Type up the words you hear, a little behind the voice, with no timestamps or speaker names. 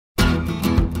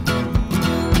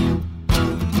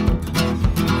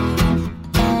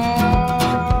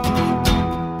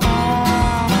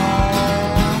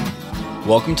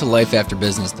Welcome to Life After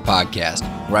Business, the podcast,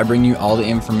 where I bring you all the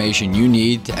information you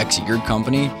need to exit your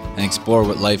company and explore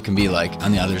what life can be like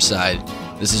on the other side.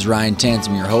 This is Ryan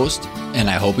Tansom, your host, and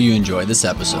I hope you enjoy this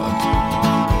episode.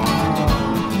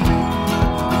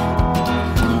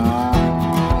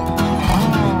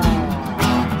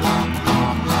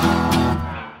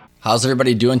 How's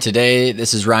everybody doing today?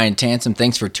 This is Ryan Tansom.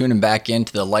 Thanks for tuning back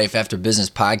into the Life After Business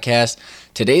podcast.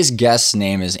 Today's guest's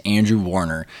name is Andrew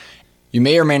Warner. You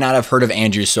may or may not have heard of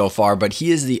Andrew so far, but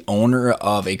he is the owner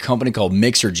of a company called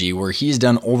Mixergy, where he's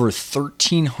done over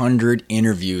 1,300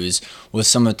 interviews with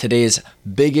some of today's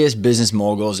biggest business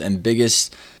moguls and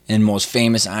biggest and most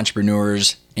famous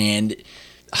entrepreneurs. And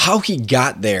how he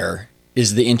got there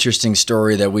is the interesting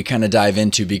story that we kind of dive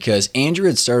into, because Andrew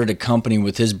had started a company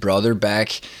with his brother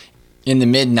back in the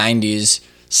mid-90s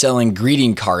selling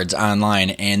greeting cards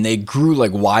online, and they grew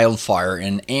like wildfire.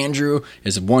 And Andrew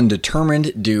is one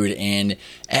determined dude, and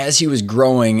as he was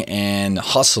growing and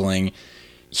hustling,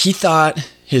 he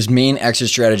thought his main exit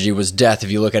strategy was death,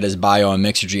 if you look at his bio on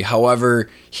Mixergy. However,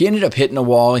 he ended up hitting a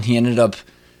wall, and he ended up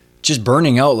just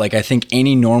burning out like I think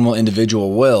any normal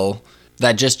individual will,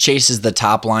 that just chases the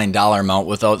top line dollar amount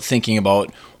without thinking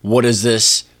about what does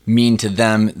this mean to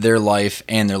them, their life,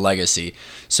 and their legacy.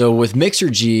 So with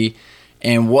Mixergy,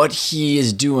 and what he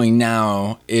is doing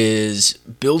now is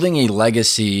building a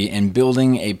legacy and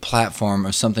building a platform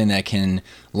of something that can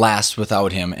last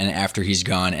without him and after he's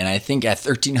gone. And I think at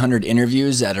 1,300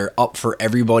 interviews that are up for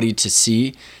everybody to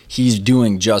see, he's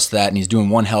doing just that, and he's doing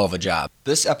one hell of a job.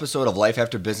 This episode of Life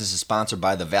After Business is sponsored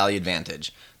by The Value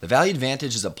Advantage. The Value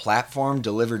Advantage is a platform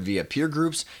delivered via peer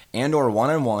groups and or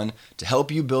one-on-one to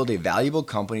help you build a valuable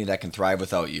company that can thrive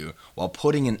without you, while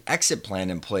putting an exit plan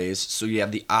in place so you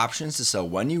have the options to sell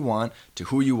when you want, to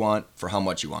who you want, for how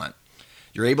much you want.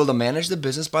 You're able to manage the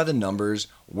business by the numbers,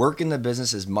 work in the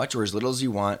business as much or as little as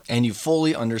you want, and you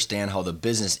fully understand how the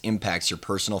business impacts your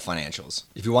personal financials.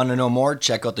 If you want to know more,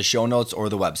 check out the show notes or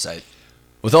the website.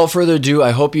 Without further ado,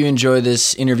 I hope you enjoy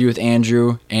this interview with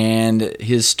Andrew and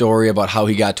his story about how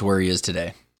he got to where he is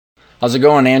today. How's it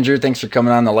going, Andrew? Thanks for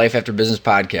coming on the Life After Business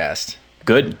podcast.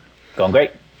 Good. Going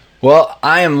great. Well,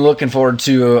 I am looking forward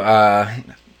to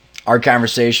our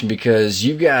conversation, because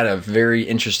you've got a very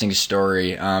interesting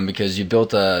story, because you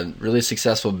built a really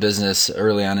successful business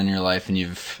early on in your life, and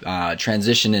you've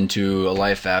transitioned into a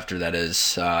life after that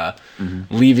is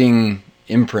leaving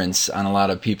imprints on a lot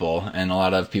of people and a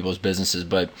lot of people's businesses.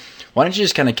 But why don't you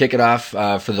just kind of kick it off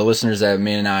for the listeners that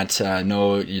may not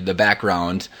know the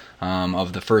background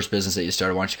of the first business that you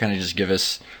started? Why don't you kind of just give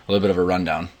us a little bit of a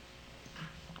rundown?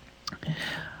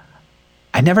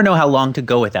 I never know how long to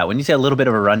go with that. When you say a little bit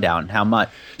of a rundown, how much?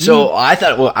 So I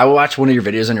thought, well, I watched one of your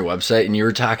videos on your website, and you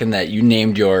were talking that you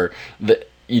named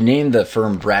the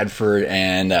firm Bradford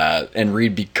and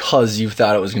Reed because you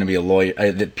thought it was going to be a lawyer.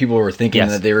 That people were thinking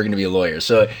that they were going to be a lawyer.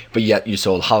 So, but yet you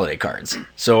sold holiday cards.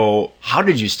 So how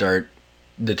did you start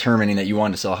determining that you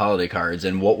wanted to sell holiday cards,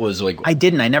 and what was like? I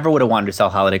didn't. I never would have wanted to sell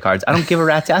holiday cards. I don't give a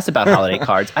rat's ass about holiday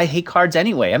cards. I hate cards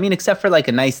anyway. I mean, except for like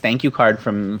a nice thank you card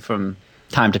from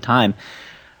time to time.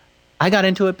 I got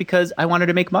into it because I wanted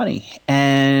to make money,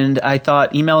 and I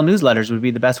thought email newsletters would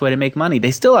be the best way to make money. They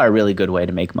still are a really good way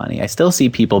to make money. I still see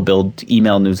people build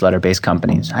email newsletter-based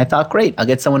companies. I thought, great, I'll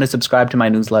get someone to subscribe to my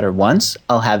newsletter once.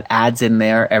 I'll have ads in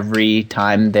there every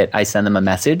time that I send them a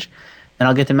message, and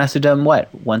I'll get to message them,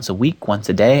 once a week, once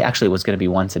a day? Actually, it was going to be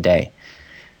once a day.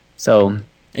 So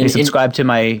they subscribe to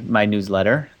my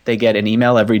newsletter. They get an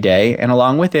email every day, and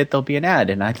along with it, there'll be an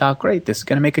ad. And I thought, great, this is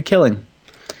going to make a killing.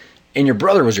 And your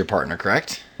brother was your partner,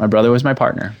 correct? My brother was my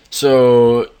partner.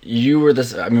 So you were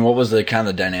this. I mean, what was the kind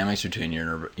of the dynamics between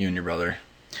you and your brother?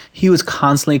 He was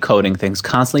constantly coding things,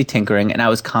 constantly tinkering, and I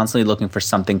was constantly looking for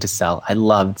something to sell. I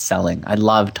loved selling. I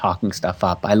loved talking stuff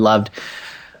up. I loved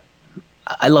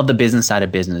the business side of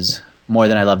business more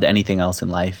than I loved anything else in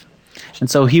life. And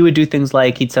so he would do things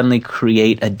like he'd suddenly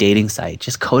create a dating site,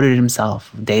 just coded it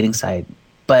himself, dating site,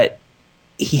 but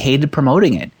he hated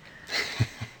promoting it.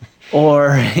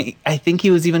 Or I think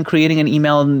he was even creating an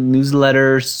email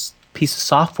newsletter piece of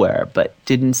software, but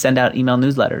didn't send out email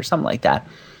newsletters, something like that.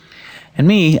 And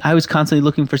me, I was constantly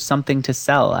looking for something to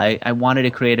sell. I wanted to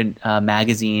create a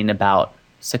magazine about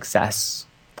success,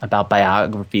 about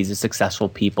biographies of successful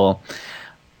people.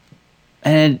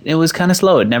 And it was kind of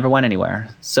slow. It never went anywhere.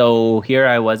 So here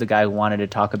I was, a guy who wanted to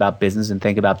talk about business and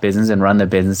think about business and run the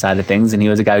business side of things. And he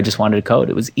was a guy who just wanted to code.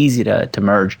 It was easy to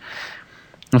merge.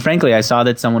 And frankly, I saw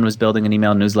that someone was building an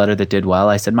email newsletter that did well.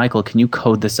 I said, Michael, can you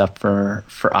code this up for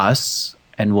us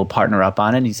and we'll partner up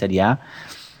on it? And he said, yeah.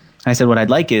 I said, what I'd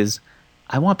like is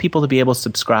I want people to be able to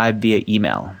subscribe via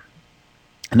email.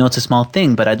 I know it's a small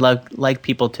thing, but I'd like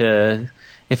people to,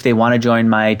 if they want to join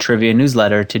my trivia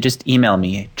newsletter, to just email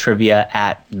me,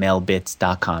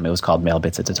 trivia@mailbits.com. It was called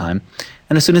Mailbits at the time.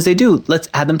 And as soon as they do, let's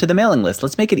add them to the mailing list.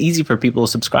 Let's make it easy for people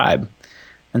to subscribe.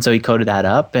 And so he coded that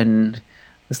up, and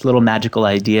this little magical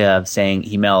idea of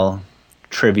saying email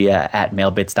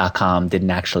trivia@mailbits.com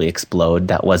didn't actually explode.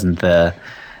 That wasn't the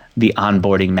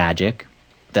onboarding magic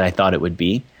that I thought it would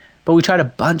be. But we tried a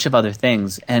bunch of other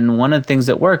things, and one of the things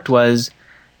that worked was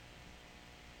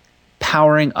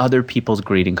powering other people's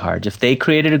greeting cards. If they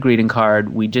created a greeting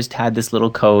card, we just had this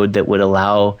little code that would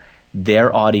allow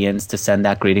their audience to send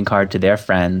that greeting card to their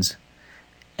friends.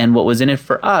 And what was in it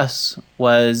for us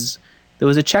was there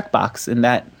was a checkbox in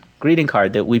that greeting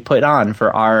card that we put on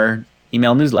for our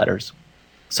email newsletters.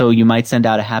 So you might send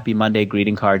out a Happy Monday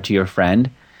greeting card to your friend,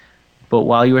 but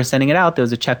while you were sending it out, there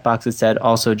was a checkbox that said,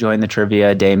 also join the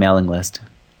Trivia Day mailing list.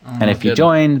 And if you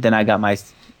joined, then I got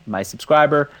my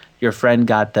subscriber. Your friend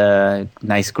got the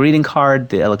nice greeting card,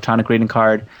 the electronic greeting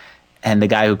card, and the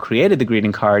guy who created the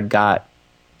greeting card got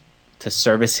to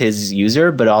service his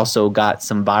user, but also got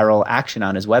some viral action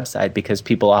on his website, because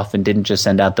people often didn't just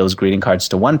send out those greeting cards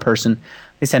to one person.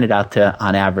 They sent it out to,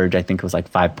 on average, I think it was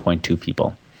like 5.2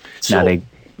 people. So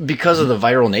because of the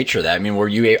viral nature of that, I mean,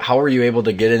 how were you able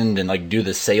to get in and like do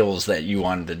the sales that you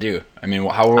wanted to do? I mean,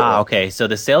 okay. So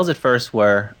the sales at first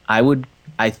were,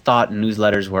 I thought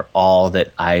newsletters were all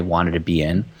that I wanted to be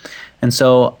in. And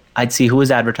so I'd see who was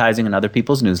advertising in other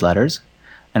people's newsletters.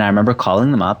 And I remember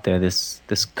calling them up. They're this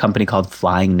company called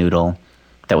Flying Noodle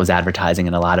that was advertising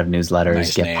in a lot of newsletters,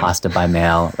 nice get name. pasta by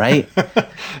mail, right?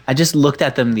 I just looked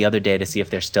at them the other day to see if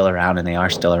they're still around, and they are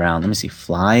still around. Let me see.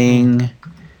 Flying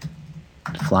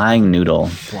Noodle.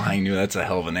 Flying Noodle, that's a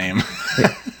hell of a name.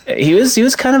 He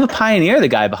was kind of a pioneer, the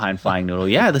guy behind Flying Noodle.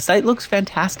 Yeah, the site looks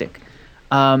fantastic.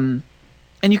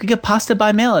 And you could get pasta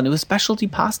by mail, and it was specialty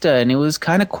pasta, and it was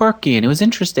kind of quirky, and it was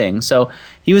interesting. So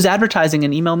he was advertising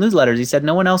in email newsletters. He said,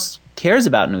 no one else cares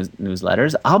about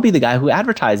newsletters. I'll be the guy who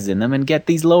advertises in them and get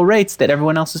these low rates that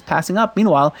everyone else is passing up.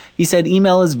 Meanwhile, he said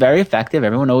email is very effective.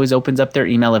 Everyone always opens up their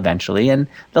email eventually, and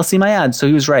they'll see my ads. So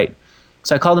he was right.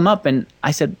 So I called him up, and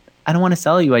I said, I don't want to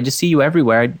sell you. I just see you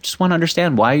everywhere. I just want to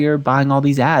understand why you're buying all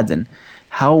these ads and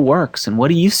how it works, and what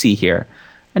do you see here?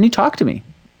 And he talked to me.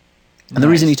 And the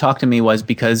reason he talked to me was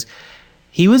because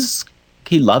he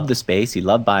loved the space. He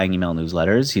loved buying email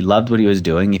newsletters. He loved what he was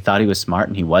doing. He thought he was smart,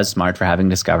 and he was smart for having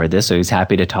discovered this. So he was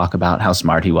happy to talk about how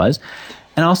smart he was.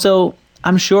 And also,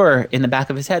 I'm sure in the back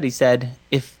of his head, he said,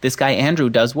 if this guy Andrew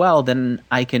does well, then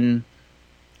I can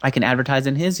advertise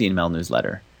in his email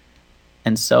newsletter.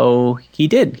 And so he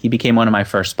did. He became one of my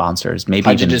first sponsors. Maybe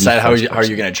how'd you decide how are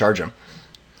you going to charge him?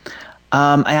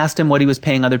 I asked him what he was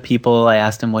paying other people. I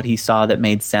asked him what he saw that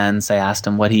made sense. I asked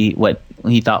him what he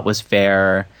thought was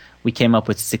fair. We came up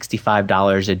with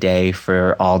 $65 a day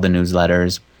for all the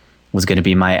newsletters was going to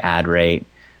be my ad rate.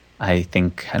 I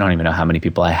don't even know how many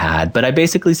people I had, but I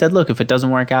basically said, look, if it doesn't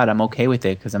work out, I'm okay with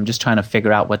it, because I'm just trying to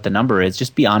figure out what the number is.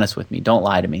 Just be honest with me. Don't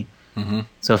lie to me. Mm-hmm.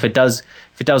 So if it does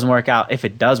work out,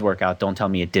 don't tell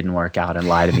me it didn't work out and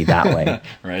lie to me that way.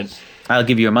 Right. I'll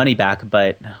give you your money back,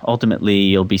 but ultimately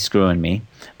you'll be screwing me.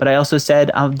 But I also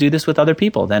said I'll do this with other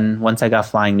people. Then once I got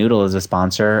Flying Noodle as a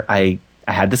sponsor, I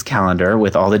had this calendar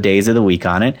with all the days of the week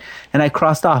on it, and I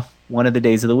crossed off one of the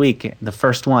days of the week, the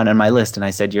first one on my list, and I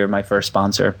said, you're my first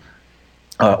sponsor.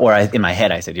 In my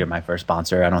head, I said, you're my first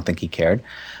sponsor. I don't think he cared.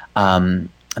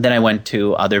 Then I went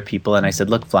to other people and I said,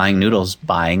 look, Flying Noodle's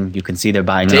buying. You can see they're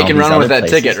buying. Take and run with that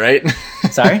ticket, right?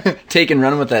 Sorry? Take and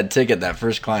run with that ticket, that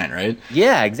first client, right?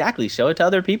 Yeah, exactly. Show it to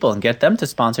other people and get them to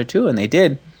sponsor too. And they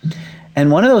did.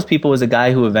 And one of those people was a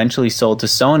guy who eventually sold to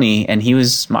Sony, and he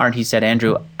was smart. He said,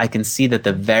 Andrew, I can see that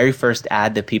the very first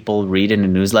ad that people read in a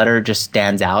newsletter just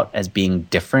stands out as being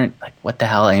different. Like, what the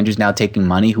hell? Andrew's now taking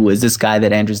money. Who is this guy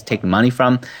that Andrew's taking money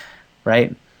from?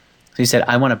 Right? So he said,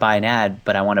 I want to buy an ad,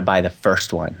 but I want to buy the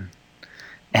first one.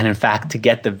 And in fact, to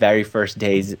get the very first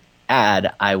day's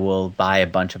ad, I will buy a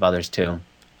bunch of others too.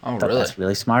 Oh, really? That's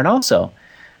really smart also.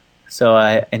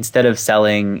 So instead of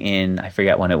selling in, I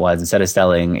forget when it was, instead of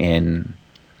selling in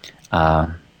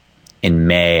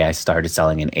May, I started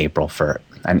selling in April.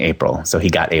 So he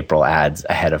got April ads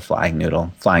ahead of Flying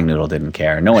Noodle. Flying Noodle didn't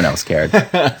care. No one else cared.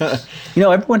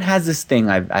 Everyone has this thing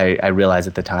I realized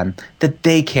at the time that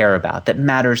they care about, that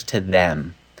matters to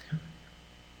them.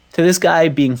 To this guy,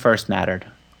 being first mattered.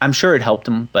 I'm sure it helped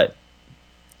him, but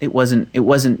it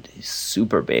wasn't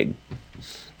super big.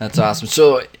 That's awesome.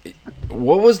 So,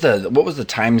 what was the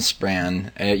time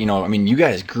span? I mean, you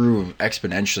guys grew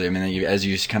exponentially. I mean, as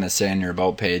you kind of say on your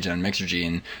about page on Mixergy,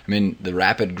 and I mean the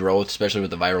rapid growth, especially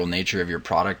with the viral nature of your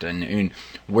product. And I mean,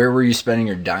 where were you spending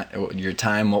your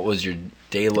time? What was your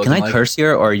day looking like? Can I curse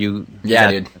here, or you? Yeah,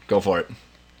 dude, go for it.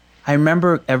 I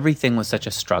remember everything was such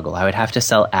a struggle. I would have to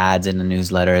sell ads in the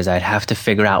newsletters. I'd have to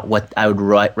figure out what I would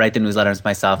write the newsletters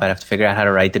myself. I'd have to figure out how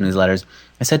to write the newsletters.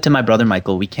 I said to my brother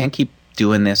Michael, we can't keep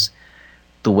doing this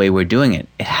the way we're doing it.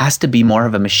 It has to be more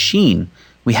of a machine.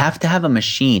 We have to have a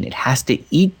machine. It has to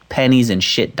eat pennies and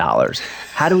shit dollars.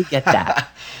 How do we get that?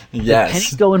 Yes. The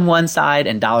pennies go in one side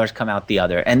and dollars come out the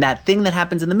other. And that thing that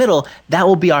happens in the middle, that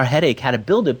will be our headache, how to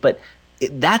build it. But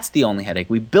that's the only headache.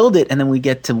 We build it and then we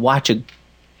get to watch it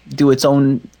do its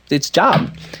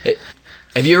job.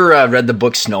 Have you ever read the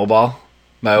book Snowball?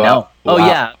 No.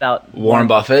 About Warren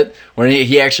Buffett, where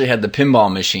he actually had the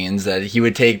pinball machines that he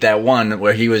would take that one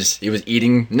where he was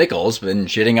eating nickels and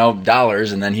shitting out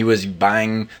dollars, and then he was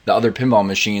buying the other pinball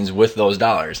machines with those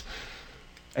dollars.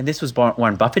 And this was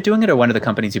Warren Buffett doing it, or one of the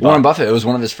companies he bought? Warren Buffett. It was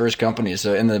one of his first companies.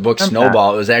 So in the book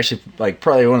Snowball, it was actually like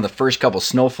probably one of the first couple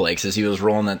snowflakes as he was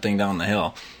rolling that thing down the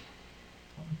hill.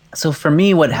 So for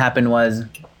me, what happened was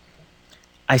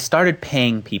I started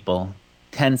paying people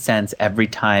 10 cents every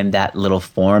time that little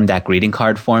form, that greeting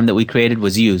card form that we created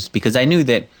was used, because I knew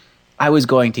that I was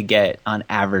going to get on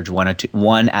average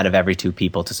one out of every two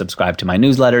people to subscribe to my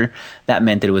newsletter. That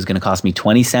meant that it was going to cost me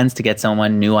 20 cents to get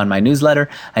someone new on my newsletter.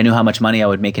 I knew how much money I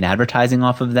would make in advertising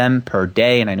off of them per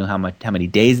day, and I knew how many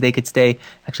days they could stay.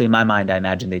 Actually, in my mind, I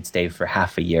imagined they'd stay for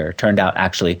half a year. It turned out,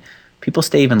 actually, people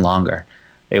stay even longer.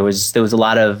 There was a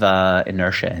lot of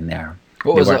inertia in there.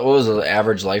 What was the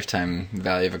average lifetime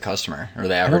value of a customer, or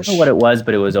the average? I don't know what it was,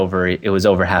 but it was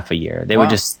over half a year. They were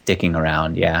just sticking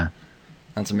around. Yeah,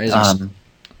 that's amazing.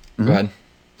 Go ahead.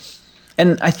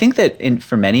 And I think that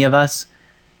for many of us,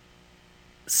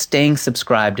 staying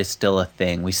subscribed is still a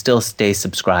thing. We still stay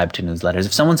subscribed to newsletters.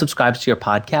 If someone subscribes to your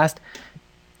podcast,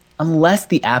 unless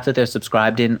the app that they're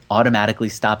subscribed in automatically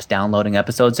stops downloading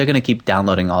episodes, they're going to keep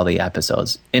downloading all the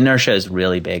episodes. Inertia is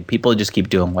really big. People just keep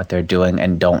doing what they're doing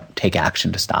and don't take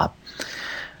action to stop.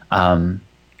 So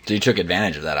you took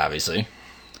advantage of that, obviously.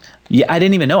 Yeah, I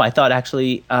didn't even know. I thought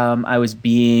actually I was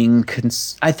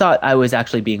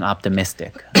actually being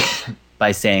optimistic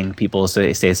by saying people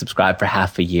stay subscribed for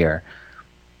half a year.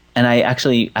 And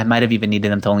I might have even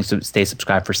needed them to only stay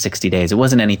subscribed for 60 days. It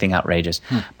wasn't anything outrageous.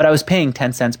 But I was paying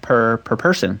 10 cents per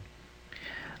person.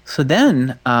 So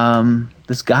then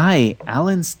this guy,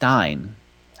 Alan Stein,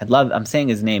 I'm saying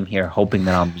his name here, hoping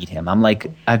that I'll meet him. I'm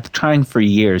trying for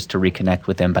years to reconnect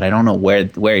with him, but I don't know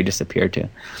where he disappeared to.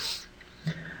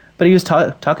 But he was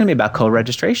talking to me about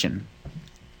co-registration.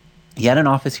 He had an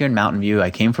office here in Mountain View.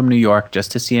 I came from New York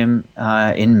just to see him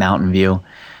in Mountain View.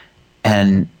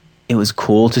 And it was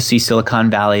cool to see Silicon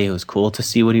Valley. It was cool to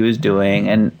see what he was doing.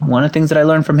 And one of the things that I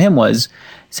learned from him was, he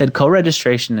said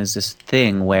co-registration is this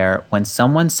thing where when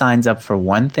someone signs up for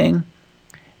one thing,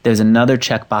 there's another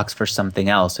checkbox for something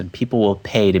else, and people will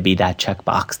pay to be that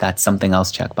checkbox, that something else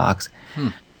checkbox.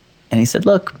 And he said,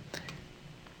 look,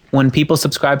 when people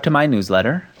subscribe to my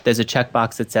newsletter, there's a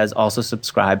checkbox that says also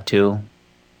subscribe to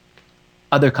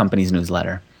other company's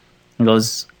newsletter. He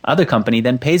goes, other company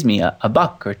then pays me a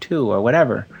buck or two or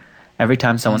whatever every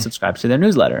time someone subscribes to their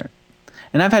newsletter.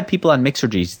 And I've had people on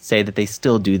Mixergy say that they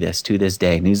still do this to this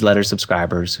day. Newsletter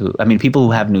subscribers people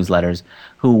who have newsletters,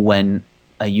 who when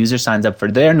a user signs up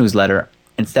for their newsletter,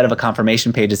 instead of a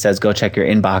confirmation page that says, go check your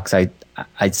inbox,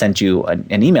 I sent you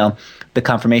an email, the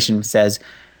confirmation says,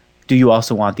 do you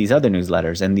also want these other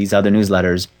newsletters? And these other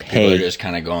newsletters pay people are just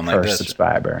kind of going like per this.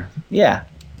 Subscriber. Yeah.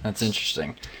 That's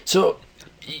interesting. So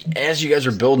as you guys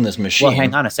are building this machine... Well,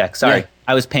 hang on a sec. Sorry. Yeah.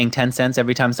 I was paying 10 cents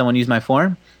every time someone used my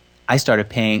form. I started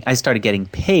getting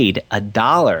paid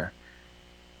 $1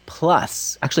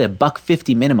 plus, actually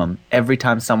 $1.50 minimum every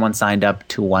time someone signed up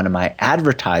to one of my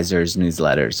advertisers'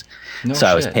 newsletters. No so shit.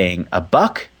 I was paying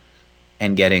 $1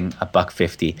 and getting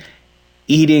 $1.50.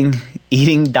 Eating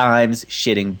dimes,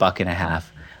 shitting $1.50.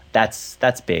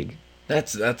 That's big.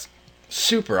 That's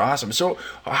super awesome. So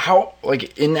how,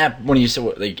 like, in that, when you say,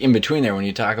 like, in between there, when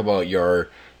you talk about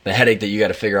the headache that you got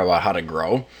to figure out about how to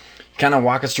grow, kind of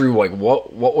walk us through, like,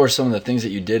 what were some of the things that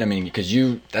you did? I mean, because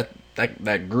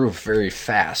that grew very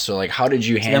fast. So, like, how did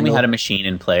you handle? Then we had a machine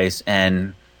in place,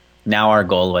 and now our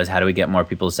goal was, how do we get more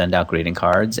people to send out greeting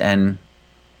cards? And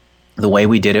the way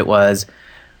we did it was,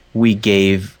 we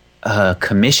gave a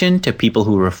commission to people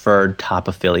who referred top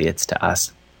affiliates to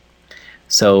us.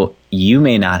 So you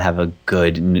may not have a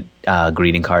good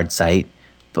greeting card site,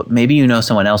 but maybe you know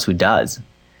someone else who does.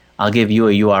 I'll give you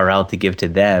a URL to give to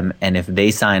them, and if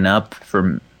they sign up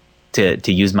to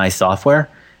use my software,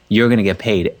 you're going to get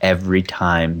paid every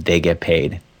time they get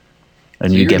paid.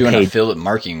 And So you you're get doing paid. affiliate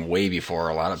marketing way before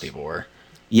a lot of people were.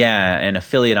 Yeah, an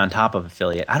affiliate on top of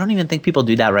affiliate. I don't even think people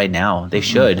do that right now. They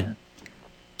should.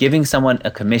 Giving someone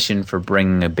a commission for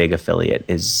bringing a big affiliate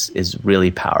is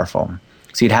really powerful.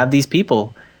 So you'd have these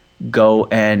people go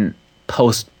and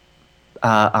post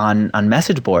on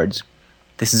message boards.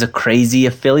 This is a crazy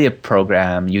affiliate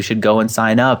program. You should go and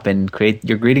sign up and create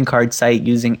your greeting card site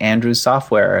using Andrew's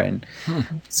software. And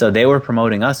so they were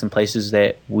promoting us in places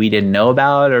that we didn't know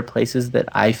about, or places that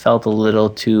I felt a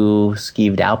little too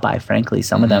skeeved out by, frankly.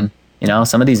 Some of them,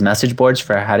 some of these message boards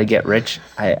for how to get rich,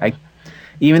 I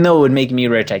even though it would make me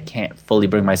rich, I can't fully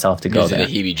bring myself to go there.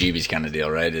 It's a heebie-jeebies kind of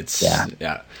deal, right?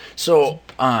 Yeah. So,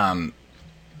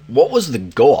 what was the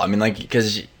goal? I mean, like,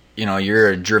 because, you're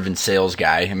a driven sales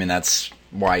guy. I mean, that's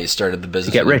why you started the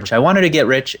business. To get rich. I wanted to get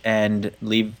rich and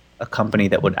leave a company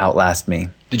that would outlast me.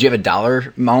 Did you have a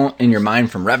dollar amount in your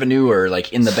mind from revenue, or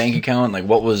like in the bank account? Like,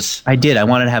 what was... I did. I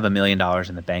wanted to have $1 million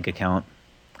in the bank account.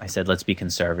 I said, let's be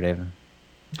conservative.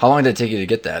 How long did it take you to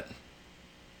get that?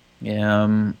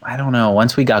 I don't know.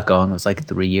 Once we got going, it was like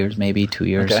 3 years, maybe 2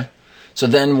 years. Okay. So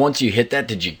then once you hit that,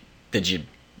 did you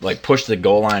like push the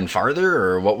goal line farther,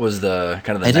 or what was the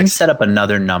kind of the I didn't set up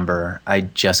another number. I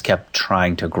just kept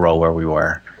trying to grow where we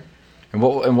were. And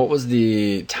what was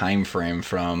the time frame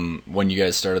from when you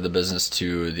guys started the business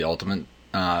to the ultimate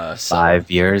 5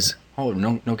 years. Oh,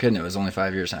 no kidding. It was only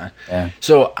 5 years, huh? Yeah.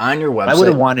 So on your website... I would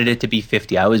have wanted it to be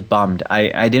 50. I was bummed.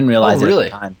 I didn't realize it at the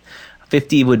time.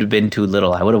 50 would have been too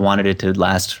little. I would have wanted it to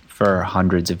last for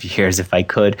hundreds of years if I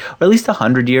could, or at least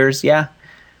 100 years. Yeah.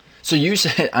 So you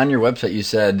said on your website, you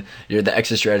said the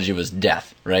exit strategy was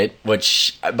death, right?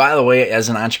 Which, by the way, as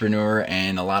an entrepreneur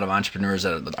and a lot of entrepreneurs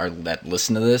that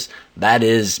listen to this, that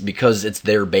is because it's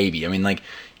their baby. I mean, like,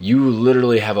 you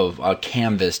literally have a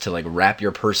canvas to like wrap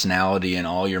your personality and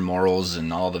all your morals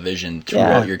and all the vision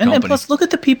throughout your company. And plus, look at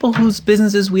the people whose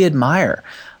businesses we admire.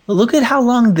 Look at how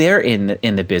long they're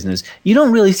in the business. You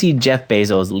don't really see Jeff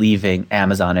Bezos leaving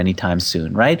Amazon anytime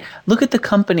soon, right? Look at the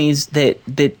companies that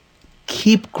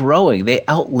keep growing. They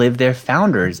outlive their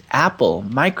founders, Apple,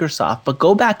 Microsoft, but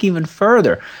go back even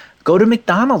further. Go to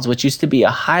McDonald's, which used to be a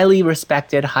highly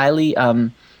respected, highly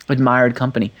admired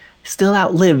company. Still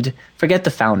outlived, forget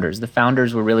the founders. The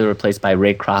founders were really replaced by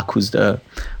Ray Kroc, who's the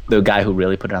guy who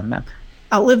really put it on the map.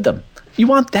 Outlived them. You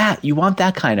want that. You want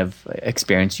that kind of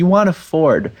experience. You want a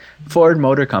Ford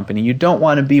Motor Company. You don't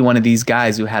want to be one of these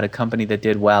guys who had a company that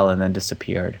did well and then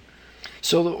disappeared.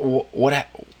 So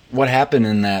what happened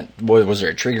in that? Was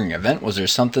there a triggering event? Was there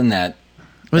something that...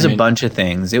 It was a bunch of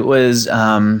things. It was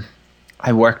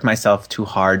I worked myself too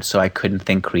hard, so I couldn't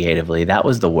think creatively. That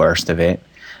was the worst of it.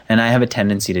 And I have a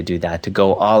tendency to do that, to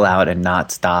go all out and not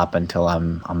stop until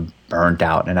I'm burnt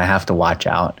out, and I have to watch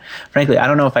out. Frankly, I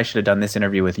don't know if I should have done this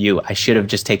interview with you. I should have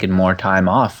just taken more time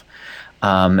off.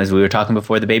 As we were talking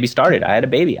before the baby started, I had a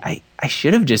baby. I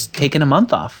should have just taken a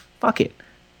month off. Fuck it.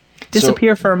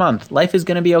 Disappear for a month. Life is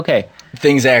going to be okay.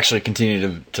 Things actually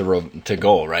continue to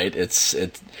go, right? It's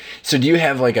so do you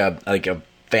have like a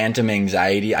phantom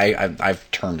anxiety? I've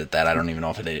termed it that. I don't even know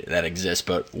if that exists,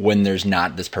 but when there's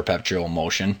not this perpetual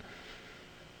motion.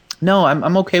 No,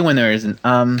 I'm okay when there isn't.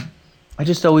 I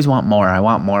just always want more. I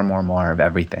want more of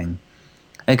everything.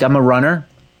 Like, I'm a runner.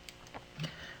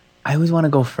 I always want to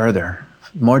go further,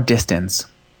 more distance.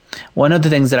 One of the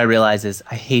things that I realize is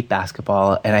I hate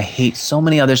basketball and I hate so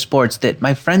many other sports that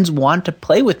my friends want to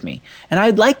play with me. And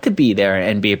I'd like to be there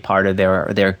and be a part of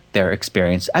their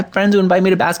experience. I have friends who invite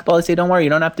me to basketball. They say, don't worry, you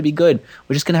don't have to be good.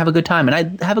 We're just going to have a good time. And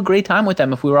I'd have a great time with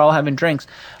them if we were all having drinks.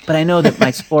 But I know that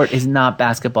my sport is not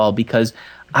basketball because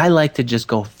I like to just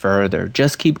go further,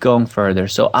 just keep going further.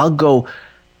 So I'll go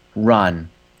run.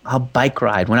 I'll bike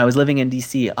ride. When I was living in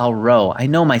D.C., I'll row. I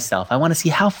know myself. I want to see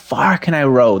how far can I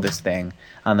row this thing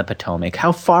on the Potomac.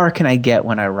 How far can I get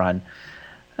when I run?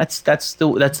 That's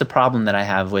the problem that I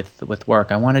have with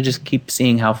work. I want to just keep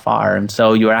seeing how far. And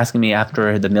so you were asking me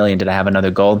after the million, did I have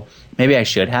another goal? Maybe I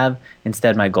should have.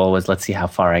 Instead, my goal was, let's see how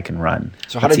far I can run.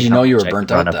 So how did you know you were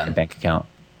burnt out then? Bank account.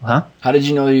 Huh? How did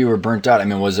you know you were burnt out? I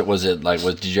mean, was it like,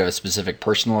 did you have a specific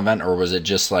personal event, or was it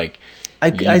just like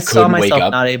I saw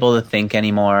myself not able to think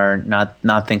anymore,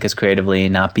 not think as creatively,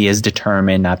 not be as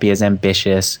determined, not be as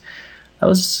ambitious. That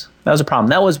was a problem.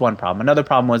 That was one problem. Another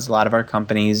problem was a lot of our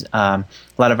companies, a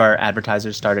lot of our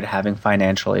advertisers started having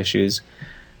financial issues.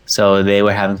 So they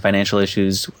were having financial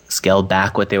issues, scaled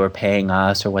back what they were paying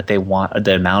us or what they want,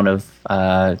 the amount of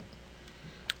the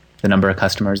number of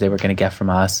customers they were going to get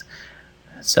from us.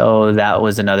 So that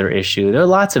was another issue. There are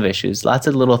lots of issues, lots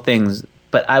of little things,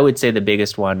 but I would say the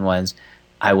biggest one was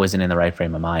I wasn't in the right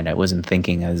frame of mind. I wasn't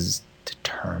thinking as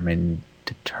determinedly.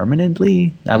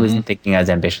 I wasn't thinking as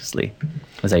ambitiously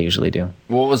as I usually do.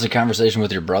 What was the conversation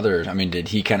with your brother? I mean, did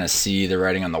he kind of see the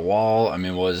writing on the wall? I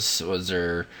mean, was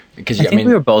there, because I think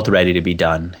we were both ready to be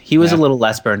done. He was a little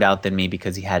less burned out than me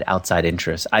because he had outside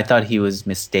interests. I thought he was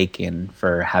mistaken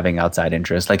for having outside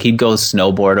interests. Like, he'd go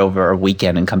snowboard over a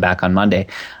weekend and come back on Monday.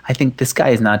 I think this guy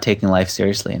is not taking life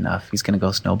seriously enough. He's going to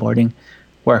go snowboarding.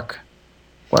 Work,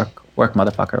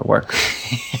 motherfucker, work.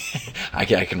 I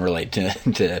can relate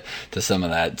to some of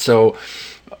that. So,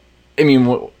 I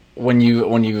mean, when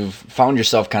you found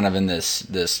yourself kind of in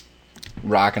this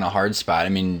rock and a hard spot, I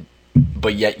mean,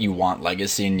 but yet you want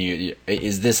legacy, and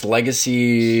is this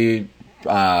legacy,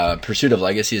 pursuit of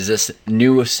legacy, is this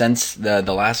new since the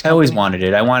last company? I always wanted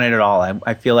it. I wanted it all.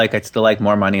 I feel like I'd still like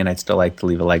more money, and I'd still like to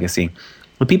leave a legacy.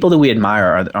 The people that we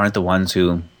admire aren't the ones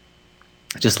who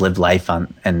just live life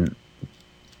and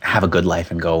have a good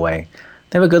life and go away.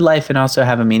 They have a good life and also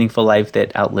have a meaningful life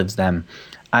that outlives them.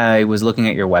 I was looking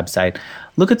at your website.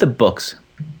 Look at the books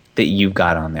that you've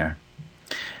got on there.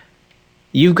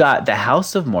 You've got The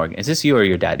House of Morgan. Is this you or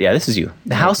your dad? Yeah, this is you.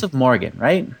 The House of Morgan,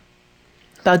 right?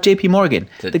 About J.P. Morgan.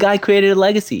 The guy created a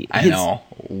legacy. I know.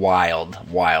 Wild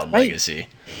right? Legacy.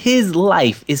 His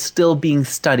life is still being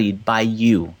studied by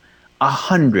you.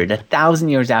 100, 1,000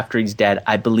 years after he's dead,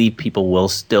 I believe people will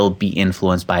still be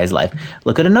influenced by his life.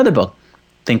 Look at another book,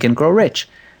 Think and Grow Rich.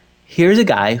 Here's a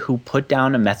guy who put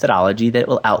down a methodology that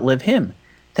will outlive him,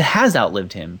 that has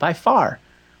outlived him by far,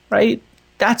 right?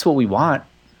 That's what we want.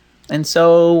 And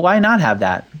so why not have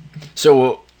that?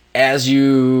 So so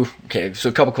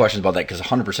a couple questions about that, because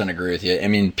 100% agree with you. I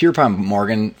mean, Pierpont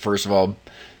Morgan, first of all,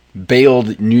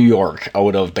 bailed New York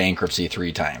out of bankruptcy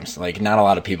 3 times. Like, not a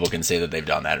lot of people can say that they've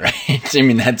done that, right? I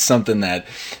mean, that's something that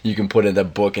you can put in the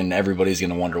book and everybody's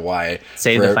going to wonder why.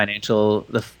 Say the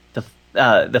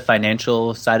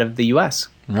financial side of the U.S.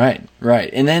 Right.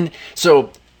 And then,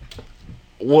 so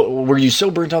were you so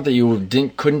burnt out that you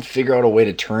couldn't figure out a way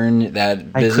to turn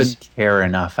that business? I couldn't care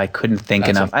enough. I couldn't think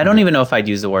enough. I don't even know if I'd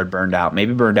use the word burned out.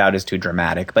 Maybe burned out is too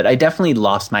dramatic, but I definitely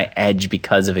lost my edge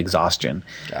because of exhaustion.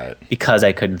 Got it. Because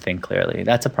I couldn't think clearly.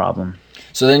 That's a problem.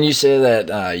 So then you say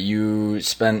that you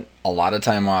spent a lot of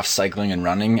time off cycling and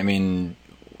running. I mean,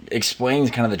 explain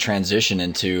kind of the transition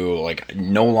into, like,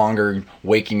 no longer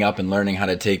waking up and learning how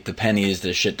to take the pennies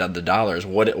to shit the dollars.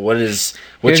 What's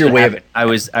your way of it? I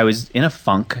was in a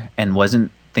funk and wasn't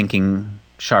thinking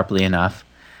sharply enough.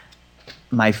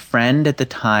 My friend at the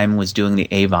time was doing the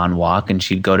Avon Walk, and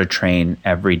she'd go to train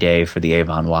every day for the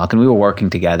Avon Walk, and we were working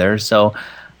together. So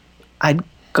I'd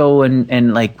go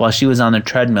and like, while she was on the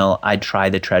treadmill, I'd try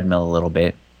the treadmill a little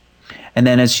bit. And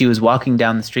then as she was walking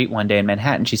down the street one day in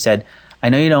Manhattan, she said, I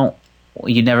know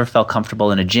you never felt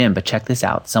comfortable in a gym, but check this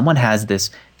out. Someone has this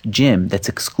gym that's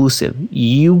exclusive.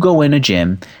 You go in a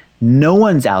gym, no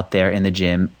one's out there in the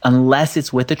gym unless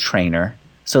it's with a trainer.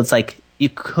 So it's like,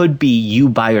 it could be you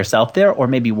by yourself there, or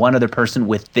maybe one other person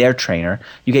with their trainer.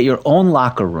 You get your own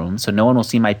locker room, so no one will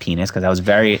see my penis, because I was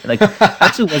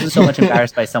actually wasn't so much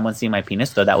embarrassed by someone seeing my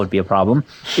penis, though that would be a problem.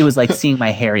 It was like seeing my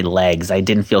hairy legs. I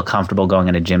didn't feel comfortable going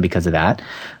in a gym because of that.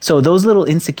 So those little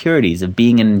insecurities of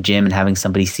being in a gym and having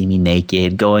somebody see me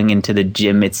naked, going into the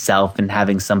gym itself and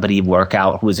having somebody work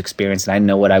out who was experienced and I didn't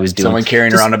know what I was doing. Someone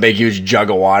carrying around a big, huge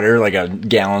jug of water, like a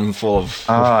gallon full of...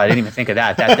 Oh, I didn't even think of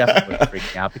that. That definitely would freak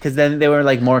me out, because then they were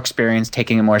like more experienced,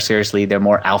 taking it more seriously. They're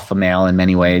more alpha male in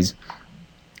many ways.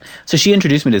 So she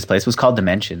introduced me to this place. It was called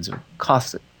Dimensions. It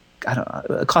costs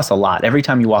a lot. Every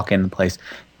time you walk in the place,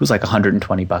 it was like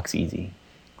 $120 easy,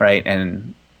 right?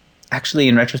 And actually,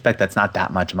 in retrospect, that's not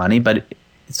that much money, but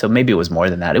so maybe it was more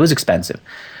than that. It was expensive.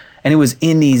 And it was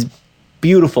in these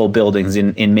beautiful buildings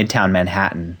in Midtown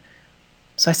Manhattan.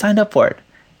 So I signed up for it.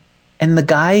 And the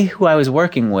guy who I was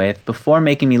working with, before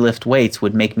making me lift weights,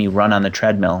 would make me run on the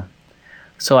treadmill.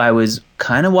 So I was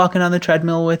kind of walking on the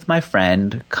treadmill with my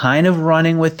friend, kind of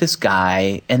running with this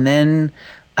guy, and then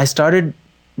I started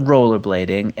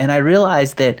rollerblading, and I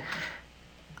realized that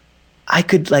I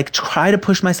could like try to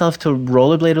push myself to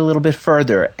rollerblade a little bit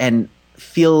further and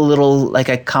feel a little like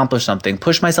I accomplished something,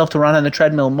 push myself to run on the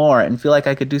treadmill more and feel like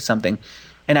I could do something.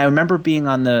 And I remember being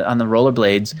on the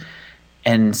rollerblades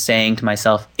and saying to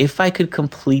myself, if I could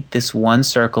complete this one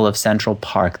circle of Central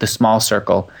Park, the small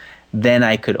circle, then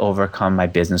I could overcome my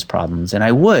business problems. And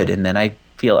I would. And then I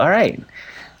feel, all right.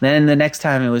 Then the next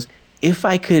time it was, if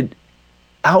I could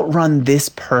outrun this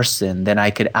person, then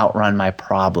I could outrun my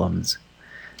problems.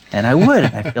 And I would.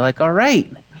 I feel like, all right.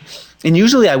 And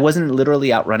usually I wasn't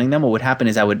literally outrunning them. What would happen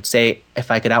is I would say,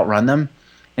 if I could outrun them,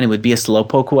 and it would be a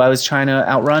slowpoke who I was trying to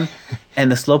outrun,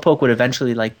 and the slowpoke would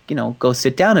eventually go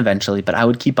sit down eventually, but I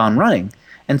would keep on running.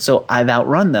 And so I've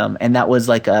outrun them, and that was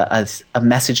like a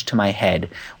message to my head,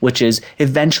 which is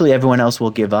eventually everyone else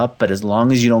will give up, but as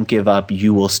long as you don't give up,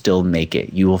 you will still make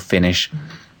it. You will finish.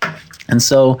 And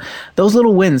so those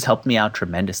little wins helped me out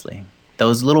tremendously.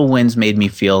 Those little wins made me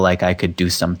feel like I could do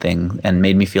something and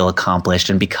made me feel accomplished.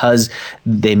 And because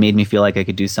they made me feel like I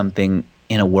could do something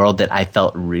in a world that I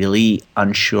felt really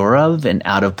unsure of and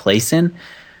out of place in.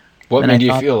 What made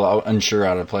you feel unsure,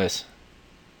 out of place?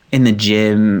 In the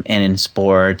gym and in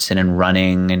sports and in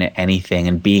running and anything,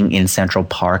 and being in Central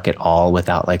Park at all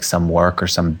without like some work or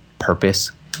some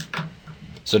purpose.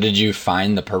 So did you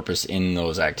find the purpose in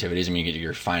those activities? I mean,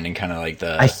 you're finding kind of like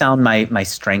I found my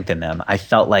strength in them. I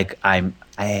felt like I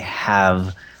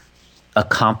have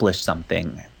accomplished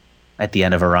something at the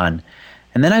end of a run.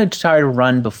 And then I would try to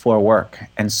run before work.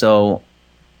 And so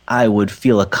I would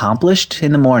feel accomplished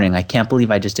in the morning. I can't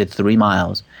believe I just did 3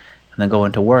 miles. And then go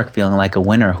into work feeling like a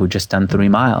winner who just done 3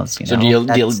 miles. So do you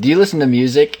listen to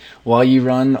music while you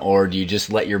run, or do you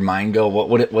just let your mind go?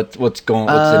 What's the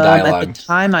dialogue? At the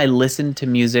time, I listened to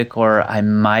music, or I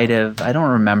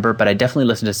don't remember, but I definitely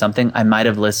listened to something. I might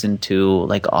have listened to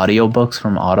like audiobooks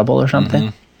from Audible or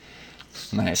something.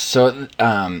 Mm-hmm. Nice. So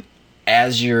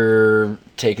as you're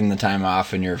taking the time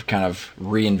off and you're kind of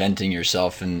reinventing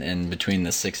yourself in between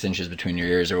the 6 inches between your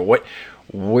ears, or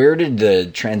where did the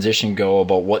transition go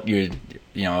about what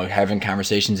having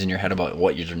conversations in your head about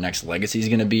what your next legacy is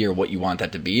going to be, or what you want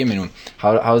that to be? I mean,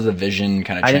 how's the vision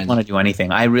kind of I didn't want to do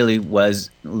anything. I really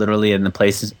was literally in the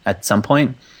place at some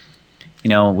point.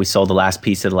 We sold the last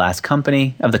piece of the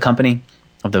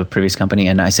previous company,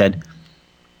 and I said,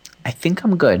 I think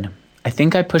I'm good. I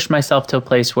think I pushed myself to a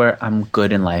place where I'm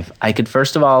good in life. I could,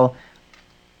 first of all,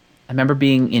 I remember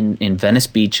being in Venice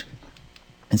Beach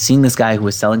and seeing this guy who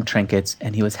was selling trinkets,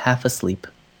 and he was half asleep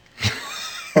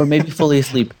or maybe fully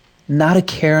asleep. Not a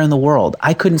care in the world.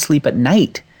 I couldn't sleep at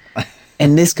night.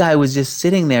 And this guy was just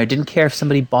sitting there, didn't care if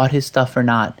somebody bought his stuff or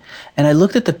not. And I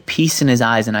looked at the peace in his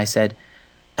eyes and I said,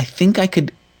 I think I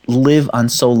could live on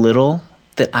so little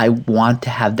that I want to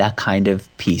have that kind of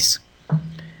peace.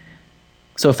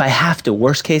 So if I have to,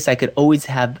 worst case, I could always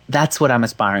have, that's what I'm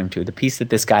aspiring to, the peace that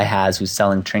this guy has who's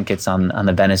selling trinkets on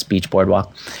the Venice Beach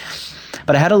boardwalk.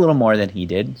 But I had a little more than he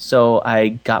did. So I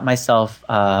got myself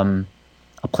a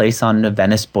place on the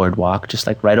Venice boardwalk, just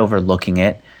like right overlooking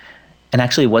it. And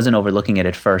actually, it wasn't overlooking it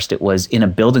at first. It was in a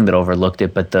building that overlooked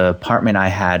it, but the apartment I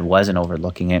had wasn't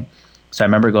overlooking it. So I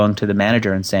remember going to the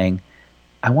manager and saying,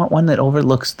 I want one that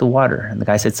overlooks the water. And the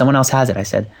guy said, someone else has it. I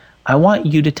said, I want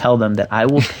you to tell them that I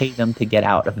will pay them to get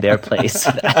out of their place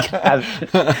so that I can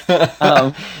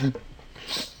have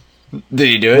it. Did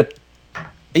he do it?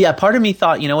 Yeah, part of me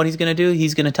thought, you know what he's going to do?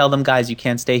 He's going to tell them, guys, you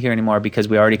can't stay here anymore because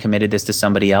we already committed this to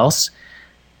somebody else,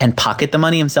 and pocket the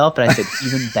money himself. But I said,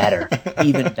 even better,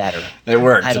 even better. It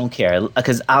worked. I don't care,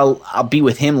 because I'll be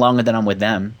with him longer than I'm with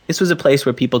them. This was a place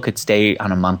where people could stay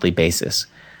on a monthly basis.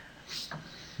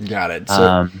 Got it.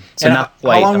 So not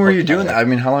quite. How long were you doing that? I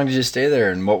mean, how long did you stay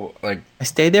there? And I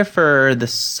stayed there for the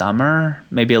summer,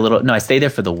 maybe a little. No, I stayed there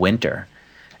for the winter.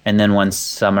 And then once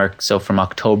summer, so from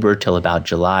October till about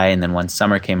July, and then once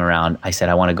summer came around, I said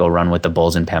I want to go run with the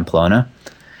Bulls in Pamplona.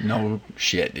 No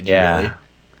shit, did you really?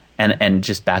 And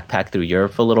just backpack through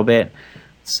Europe for a little bit.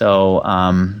 So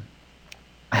I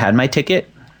had my ticket,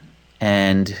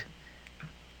 and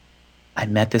I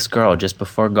met this girl just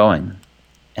before going.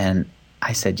 And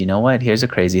I said, you know what? Here's a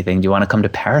crazy thing. Do you want to come to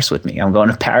Paris with me? I'm going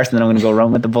to Paris, and then I'm going to go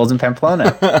run with the Bulls in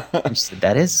Pamplona. And she said,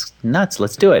 that is nuts.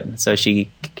 Let's do it. So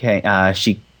she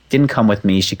didn't come with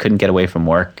me. She couldn't get away from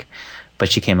work,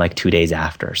 but she came like 2 days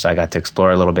after. So I got to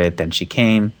explore a little bit. Then she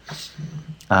came.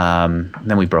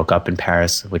 Then we broke up in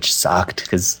Paris, which sucked,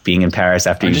 because being in Paris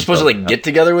after you're supposed to get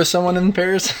together with someone in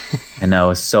Paris. I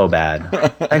know, it's so bad.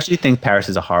 I actually think Paris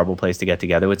is a horrible place to get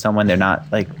together with someone. They're not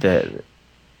like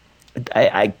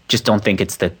I just don't think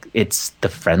it's the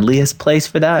friendliest place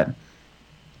for that.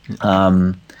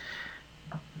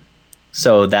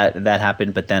 So that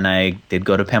happened, but then I did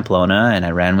go to Pamplona, and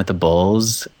I ran with the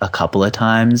Bulls a couple of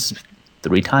times,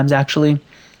 3 times actually.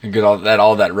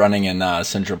 All that running in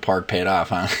Central Park paid off,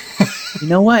 huh? You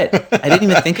know what? I didn't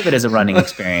even think of it as a running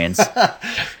experience.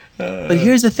 But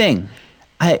here's the thing.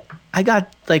 I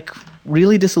got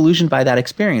really disillusioned by that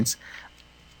experience.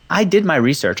 I did my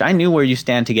research. I knew where you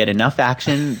stand to get enough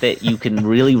action that you can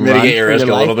really run for your life,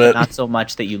 a little bit. Not so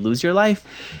much that you lose your life.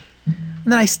 And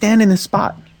then I stand in this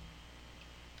spot,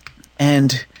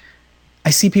 and I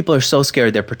see people are so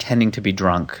scared they're pretending to be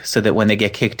drunk so that when they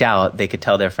get kicked out, they could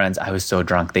tell their friends, I was so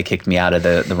drunk, they kicked me out of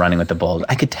the running with the bulls.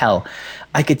 I could tell.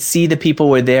 I could see the people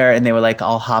were there and they were like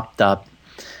all hopped up.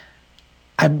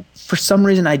 For some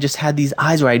reason, I just had these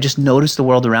eyes where I just noticed the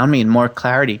world around me in more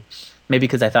clarity. Maybe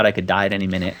because I thought I could die at any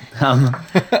minute.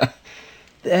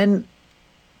 And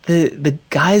the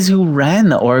guys who ran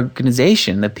the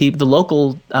organization, the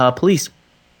local police,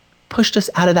 pushed us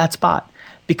out of that spot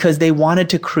because they wanted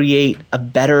to create a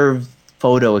better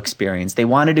photo experience. They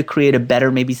wanted to create a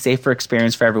better, maybe safer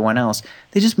experience for everyone else.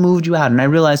 They just moved you out. And I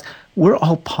realized we're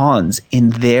all pawns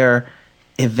in their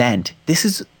event.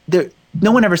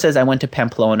 No one ever says, I went to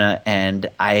Pamplona and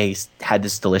I had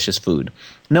this delicious food.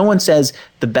 No one says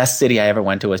the best city I ever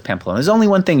went to was Pamplona. There's only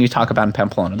one thing you talk about in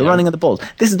Pamplona, the running of the bulls.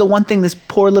 This is the one thing this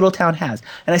poor little town has.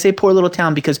 And I say poor little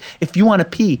town because if you want to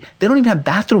pee, they don't even have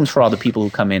bathrooms for all the people who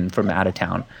come in from out of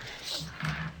town.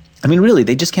 I mean, really,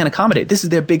 they just can't accommodate. This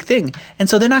is their big thing. And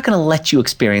so they're not going to let you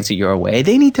experience it your way.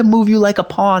 They need to move you like a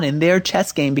pawn in their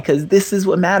chess game because this is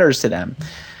what matters to them.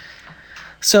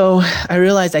 So I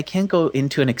realized I can't go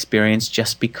into an experience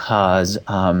just because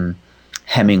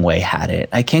Hemingway had it.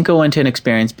 I can't go into an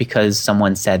experience because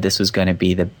someone said this was going to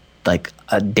be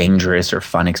a dangerous or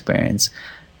fun experience.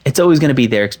 It's always going to be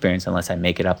their experience unless I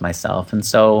make it up myself. And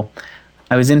so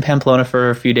I was in Pamplona for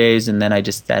a few days, and then I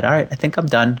just said, all right, I think I'm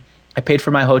done. I paid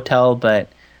for my hotel, but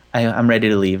I'm ready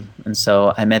to leave. And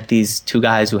so I met these two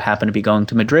guys who happened to be going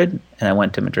to Madrid, and I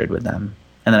went to Madrid with them.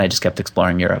 And then I just kept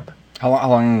exploring Europe. How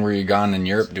long were you gone in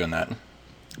Europe doing that?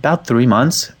 About 3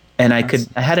 months. And I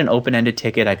had an open-ended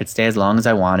ticket. I could stay as long as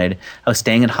I wanted. I was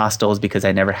staying in hostels because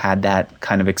I never had that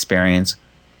kind of experience.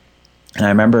 And I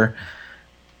remember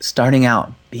starting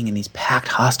out being in these packed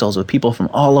hostels with people from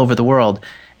all over the world.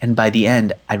 And by the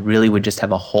end, I really would just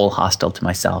have a whole hostel to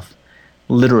myself.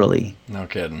 Literally. No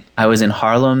kidding. I was in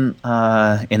Haarlem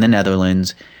in the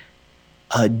Netherlands,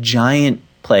 a giant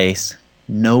place.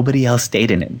 Nobody else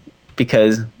stayed in it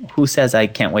because who says I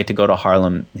can't wait to go to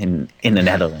Haarlem in the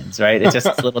Netherlands, right? It's just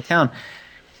this little town.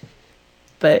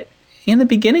 But in the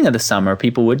beginning of the summer,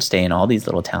 people would stay in all these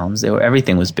little towns.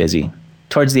 Everything was busy.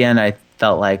 Towards the end, I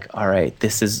felt like, all right,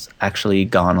 this has actually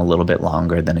gone a little bit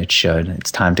longer than it should.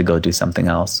 It's time to go do something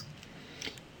else.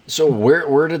 So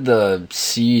where did the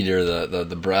seed or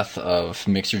the breath of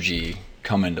Mixergy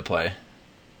come into play?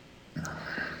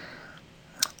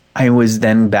 I was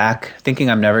then back thinking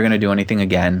I'm never going to do anything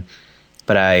again,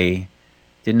 but I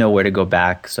didn't know where to go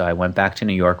back. So I went back to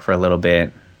New York for a little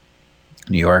bit.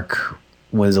 New York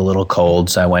was a little cold,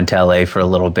 so I went to LA for a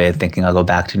little bit thinking I'll go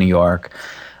back to New York.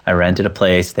 I rented a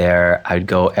place there. I'd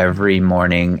go every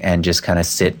morning and just kind of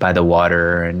sit by the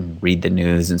water and read the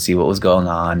news and see what was going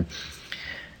on.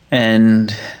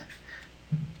 And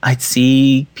I'd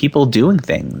see people doing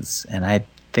things, and I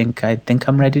think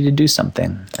I'm ready to do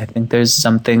something. I think there's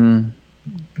something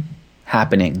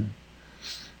happening.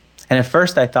 And at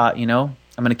first I thought, I'm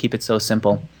going to keep it so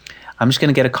simple. I'm just going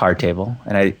to get a card table.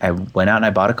 And I went out and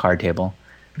I bought a card table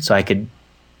so I could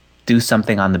do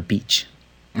something on the beach.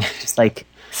 Just like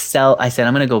sell. I said,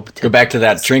 I'm going to go back to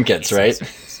that trinkets, right?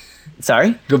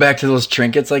 Sorry? Go back to those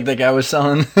trinkets like that guy was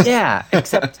selling? Yeah,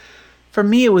 except for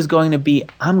me, it was going to be,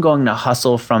 I'm going to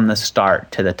hustle from the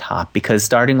start to the top because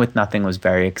starting with nothing was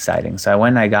very exciting. So I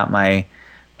went and I got my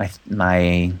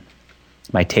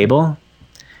table,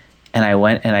 and I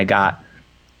went and I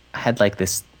had like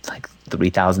this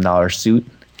 $3,000 suit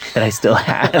that I still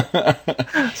had.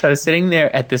 So I was sitting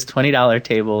there at this $20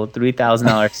 table,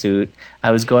 $3,000 suit.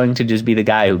 I was going to just be the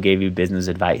guy who gave you business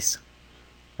advice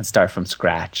and start from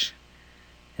scratch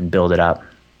and build it up.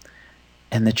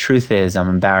 And the truth is, I'm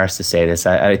embarrassed to say this.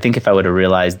 I think if I would have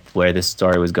realized where this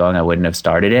story was going, I wouldn't have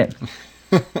started it.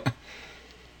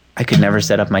 I could never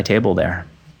set up my table there.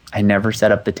 I never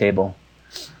set up the table.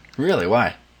 Really?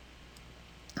 Why?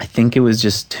 I think it was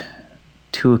just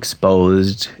too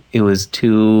exposed. It was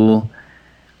too...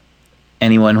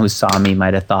 Anyone who saw me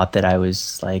might have thought that I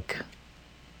was like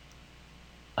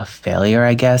a failure,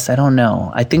 I guess. I don't know.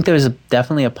 I think there was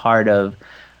definitely a part of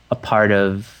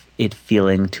it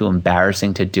feeling too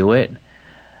embarrassing to do it,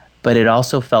 but it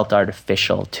also felt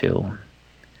artificial too.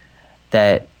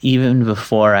 That even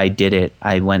before I did it,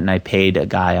 I went and I paid a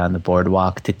guy on the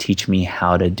boardwalk to teach me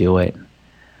how to do it.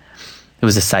 It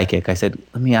was a psychic. I said,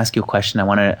 let me ask you a question. I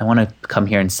want to come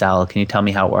here and sell. Can you tell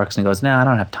me how it works? And he goes, no, I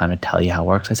don't have time to tell you how it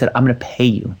works. I said, I'm going to pay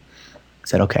you. I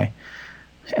said, okay.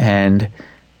 And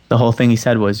the whole thing he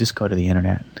said was just go to the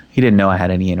internet. He didn't know I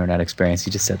had any internet experience.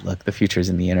 He just said, look, the future's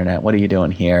in the internet. What are you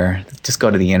doing here? Just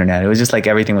go to the internet. It was just like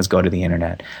everything was go to the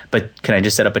internet. But can I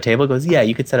just set up a table? He goes, yeah,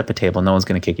 you could set up a table. No one's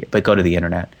going to kick you, but go to the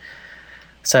internet.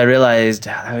 So I realized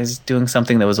I was doing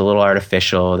something that was a little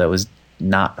artificial, that was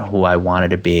not who I wanted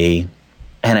to be.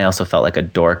 And I also felt like a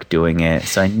dork doing it.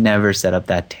 So I never set up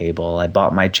that table. I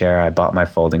bought my chair, I bought my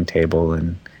folding table,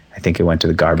 and I think it went to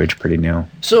the garbage pretty new.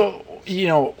 So,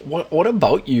 what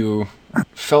about you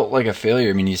felt like a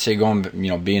failure? I mean, you say going,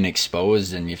 being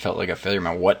exposed and you felt like a failure.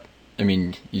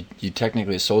 Man, you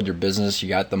technically sold your business, you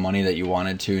got the money that you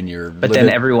wanted to, and But then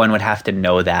everyone would have to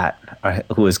know that,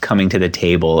 who was coming to the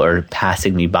table or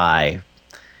passing me by.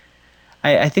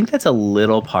 I think that's a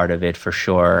little part of it for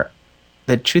sure.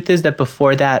 The truth is that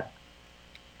before that,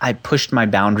 I pushed my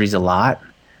boundaries a lot.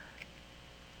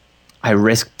 I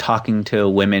risked talking to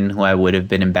women who I would have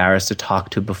been embarrassed to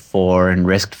talk to before, and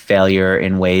risked failure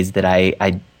in ways that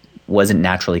I wasn't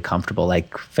naturally comfortable,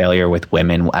 like failure with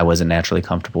women I wasn't naturally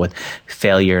comfortable with,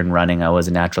 failure in running I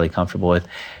wasn't naturally comfortable with,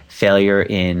 failure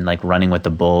in like running with the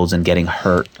bulls and getting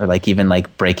hurt, or like even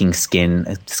like breaking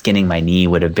skinning my knee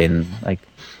would have been like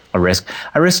a risk.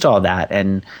 I risked all that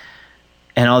and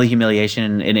all the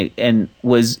humiliation and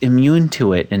was immune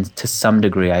to it, and to some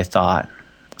degree I thought.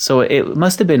 So it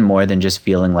must have been more than just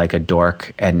feeling like a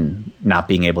dork and not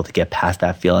being able to get past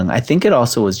that feeling. I think it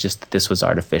also was just that this was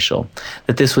artificial,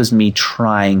 that this was me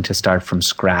trying to start from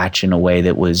scratch in a way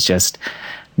that was just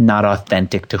not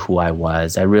authentic to who I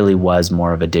was. I really was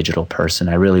more of a digital person.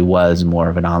 I really was more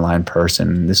of an online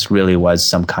person. This really was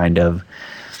some kind of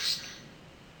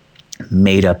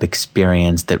made up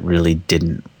experience that really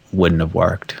wouldn't have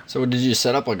worked. So did you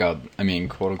set up like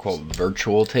quote unquote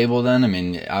virtual table then? I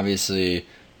mean, obviously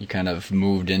you kind of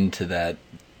moved into that,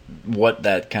 what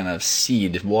that kind of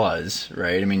seed was,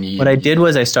 right? I mean, what I did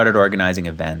was I started organizing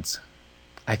events.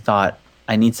 I thought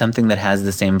I need something that has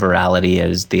the same virality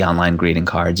as the online greeting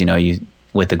cards.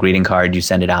 With a greeting card, you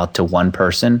send it out to one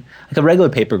person, like a regular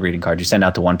paper greeting card. You send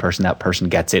out to one person, that person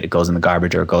gets it, it goes in the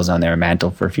garbage, or it goes on their mantle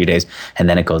for a few days, and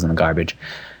then it goes in the garbage.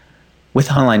 With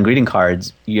online greeting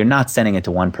cards, you're not sending it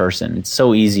to one person. It's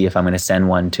so easy if I'm going to send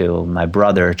one to my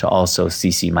brother to also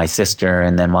CC my sister,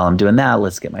 and then while I'm doing that,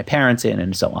 let's get my parents in,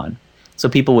 and so on. So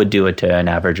people would do it to an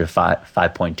average of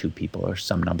 5.2 people or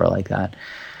some number like that.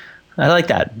 I like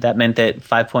that. That meant that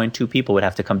 5.2 people would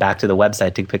have to come back to the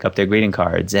website to pick up their greeting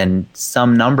cards, and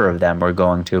some number of them were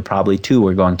going to, probably 2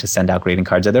 were going to send out greeting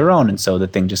cards of their own, and so the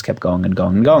thing just kept going and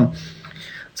going and going.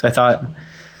 So I thought,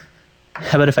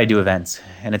 how about if I do events?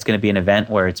 And it's going to be an event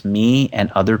where it's me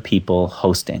and other people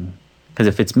hosting. Because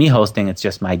if it's me hosting, it's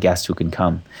just my guests who can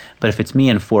come. But if it's me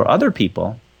and 4 other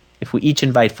people, if we each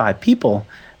invite 5 people,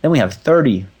 then we have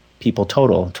 30 people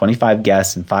total, 25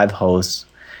 guests and 5 hosts.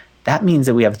 That means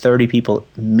that we have 30 people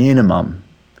minimum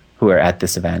who are at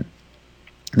this event.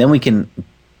 Then we can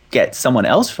get someone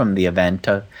else from the event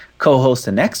to co-host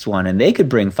the next one, and they could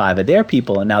bring 5 of their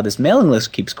people. And now this mailing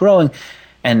list keeps growing.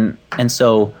 And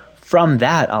so from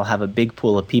that, I'll have a big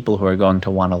pool of people who are going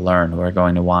to want to learn, who are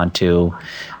going to want to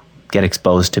get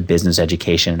exposed to business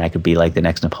education, and I could be like the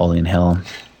next Napoleon Hill.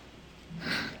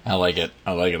 I like it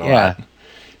a lot.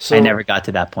 So I never got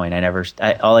to that point.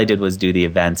 All I did was do the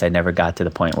events. I never got to the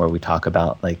point where we talk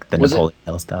about like the Napoleon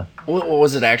Hill stuff.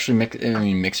 Was it actually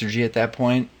Mixergy at that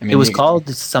point? I mean, it was called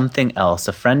something else.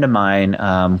 A friend of mine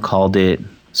called it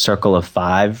Circle of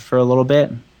 5 for a little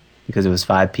bit, because it was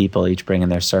 5 people each bringing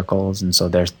their circles, and so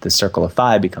there's the Circle of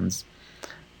 5 becomes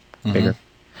bigger.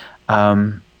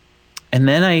 And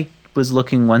then I was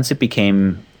looking, once it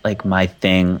became like my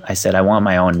thing, I said I want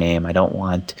my own name. I don't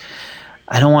want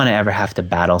to ever have to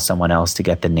battle someone else to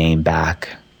get the name back,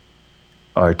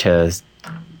 or to,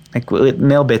 like with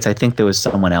Mailbits, I think there was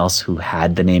someone else who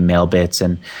had the name Mailbits,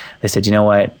 and they said, you know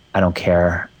what, I don't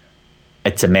care.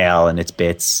 It's a mail and it's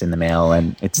bits in the mail,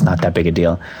 and it's not that big a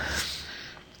deal.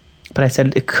 But I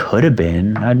said it could have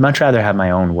been. I'd much rather have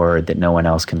my own word that no one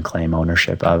else can claim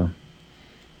ownership of.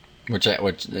 Which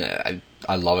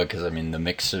I love it, because I mean the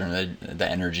mixer, the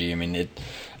energy. I mean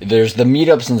there's the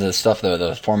meetups and the stuff,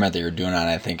 the format that you're doing on.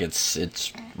 I think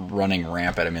it's running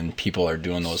rampant. I mean, people are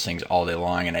doing those things all day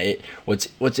long. And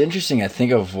what's interesting, I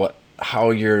think of how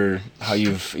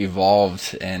you've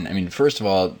evolved. And I mean, first of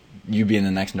all, you being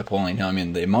the next Napoleon Hill. I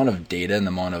mean, the amount of data and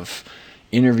the amount of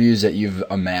interviews that you've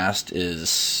amassed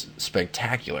is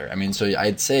spectacular. I mean, so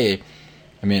I'd say,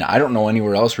 I don't know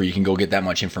anywhere else where you can go get that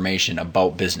much information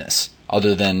about business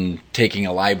other than taking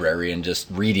a library and just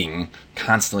reading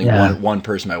constantly one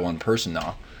person by one person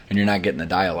though. And you're not getting the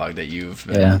dialogue that you've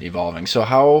been evolving. So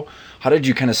how did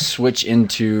you kind of switch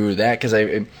into that? Because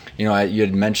you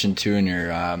had mentioned too in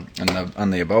your on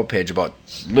the about page about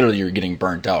literally you're getting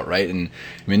burnt out, right? And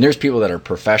I mean, there's people that are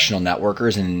professional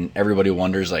networkers, and everybody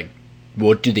wonders like,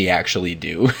 what do they actually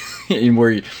do? And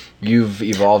where you've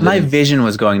evolved. My vision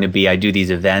was going to be I do these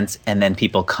events and then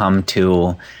people come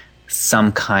to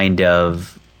some kind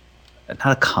of,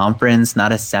 not a conference,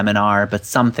 not a seminar, but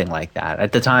something like that.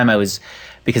 At the time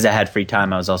because I had free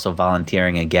time, I was also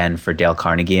volunteering again for Dale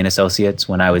Carnegie and Associates.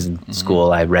 When I was in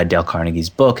school, I read Dale Carnegie's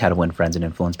book, How to Win Friends and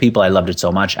Influence People. I loved it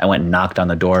so much. I went and knocked on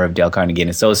the door of Dale Carnegie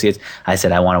and Associates. I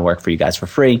said, I want to work for you guys for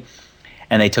free.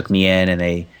 And they took me in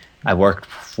and I worked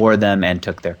for them and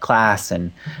took their class.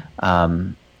 And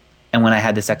when I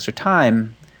had this extra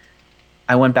time,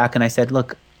 I went back and I said,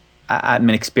 look, I'm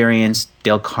an experienced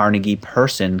Dale Carnegie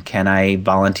person. Can I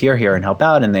volunteer here and help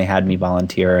out? And they had me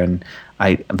volunteer, and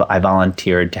I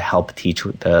volunteered to help teach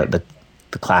the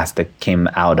class that came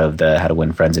out of the How to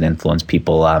Win Friends and Influence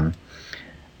People,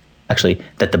 actually,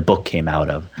 that the book came out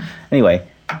of. Anyway,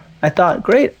 I thought,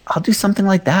 great, I'll do something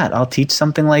like that. I'll teach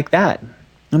something like that.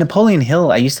 Napoleon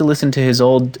Hill, I used to listen to his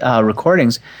old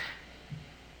recordings,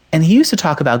 and he used to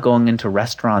talk about going into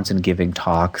restaurants and giving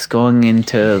talks, going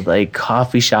into like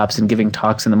coffee shops and giving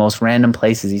talks in the most random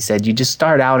places. He said, you just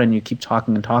start out and you keep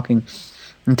talking and talking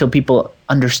until people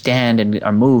understand and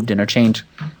are moved and are changed.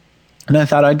 And I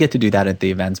thought I'd get to do that at the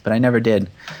events, but I never did.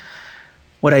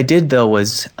 What I did, though,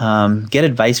 was get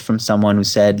advice from someone who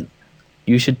said,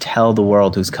 you should tell the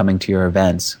world who's coming to your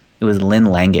events. It was Lynn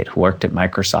Langit, who worked at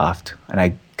Microsoft, and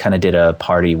I kind of did a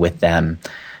party with them.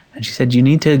 And she said, you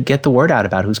need to get the word out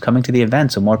about who's coming to the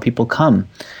event so more people come.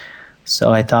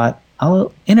 So I thought,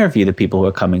 I'll interview the people who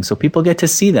are coming so people get to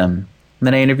see them. And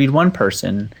then I interviewed one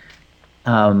person,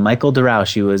 Michael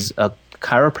DeRausch. He was a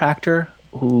chiropractor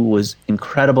who was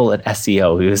incredible at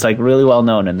SEO. He was like really well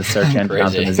known in the search engine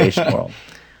optimization world.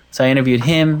 So I interviewed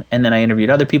him, and then I interviewed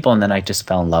other people, and then I just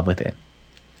fell in love with it.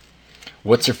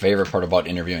 What's your favorite part about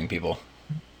interviewing people?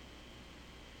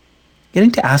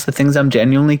 Getting to ask the things I'm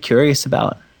genuinely curious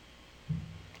about.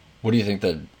 What do you think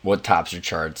what tops your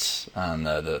charts on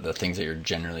the things that you're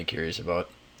generally curious about?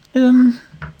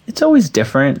 It's always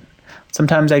different.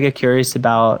 Sometimes I get curious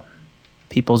about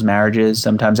people's marriages.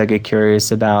 Sometimes I get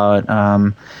curious about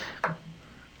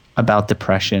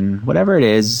depression. Whatever it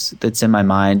is that's in my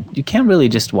mind, you can't really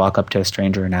just walk up to a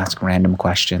stranger and ask random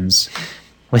questions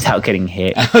without getting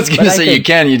hit. I was going to say you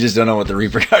can, you just don't know what the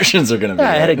repercussions are going to be.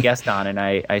 Yeah, I had a guest on and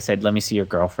I said, let me see your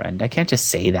girlfriend. I can't just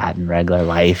say that in regular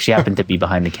life. She happened to be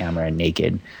behind the camera and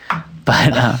naked.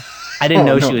 But I didn't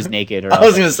know she was naked. I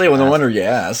was going to say, well, no wonder you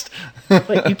asked.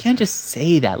 But you can't just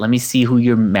say that. Let me see who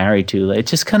you're married to. It's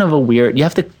just kind of a weird, you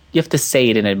have to say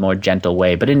it in a more gentle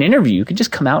way. But in an interview, you can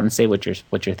just come out and say what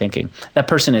you're thinking. That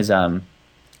person is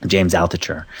James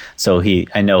Altucher. So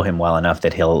I know him well enough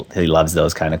that he loves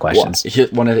those kind of questions. Well,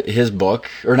 one of his book,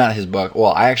 or not his book.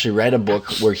 Well, I actually read a book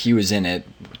where he was in it,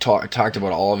 talked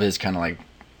about all of his kind of like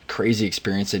crazy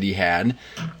experience that he had,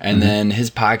 and then his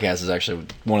podcast is actually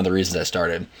one of the reasons I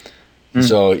started.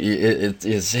 So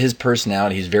it's his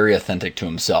personality. He's very authentic to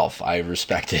himself. I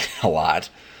respect it a lot.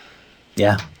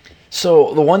 Yeah.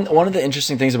 So one of the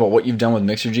interesting things about what you've done with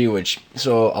Mixergy,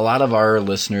 so a lot of our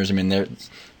listeners, I mean,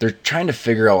 they're trying to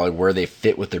figure out like where they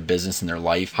fit with their business and their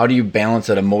life. How do you balance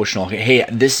that emotional, hey,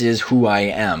 this is who I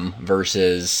am,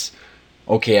 versus,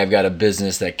 okay, I've got a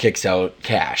business that kicks out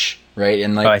cash, right?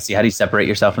 And like, I see. How do you separate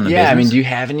yourself from the business? Yeah, I mean, do you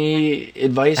have any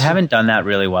advice? I haven't done that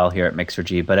really well here at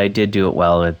Mixergy, but I did do it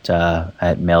well at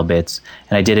MailBits,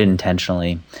 and I did it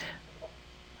intentionally.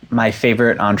 My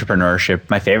favorite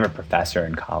professor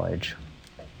in college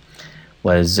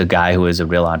was a guy who was a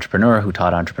real entrepreneur who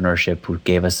taught entrepreneurship, who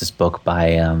gave us this book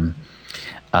by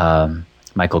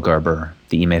Michael Gerber,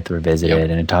 The E-Myth Revisited,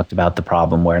 and it talked about the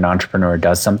problem where an entrepreneur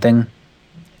does something,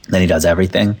 then he does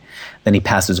everything, then he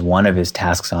passes one of his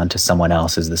tasks on to someone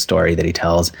else, is the story that he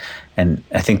tells. And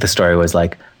I think the story was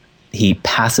like he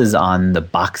passes on the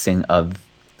boxing of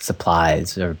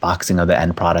supplies or boxing of the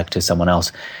end product to someone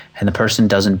else, and the person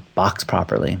doesn't box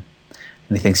properly.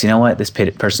 And he thinks, you know what, this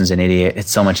person's an idiot.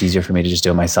 It's so much easier for me to just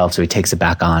do it myself. So he takes it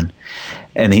back on.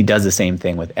 And he does the same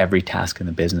thing with every task in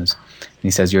the business. And he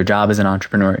says, your job as an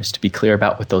entrepreneur is to be clear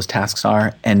about what those tasks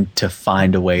are and to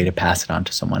find a way to pass it on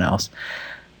to someone else.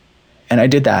 And I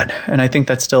did that. And I think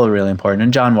that's still really important.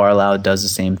 And John Warlow does the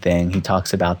same thing. He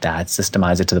talks about that,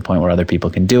 systemize it to the point where other people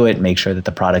can do it, make sure that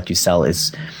the product you sell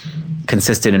is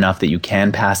consistent enough that you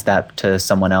can pass that to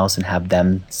someone else and have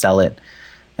them sell it.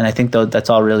 And I think that's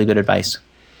all really good advice.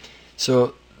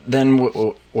 So then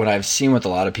what I've seen with a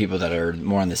lot of people that are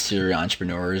more on the serial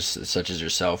entrepreneurs, such as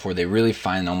yourself, where they really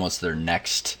find almost their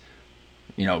next,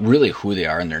 really who they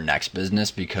are in their next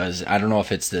business, because I don't know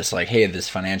if it's this like, hey, this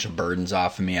financial burden's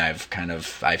off of me. I've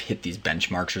hit these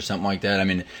benchmarks or something like that. I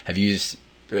mean, have you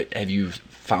have you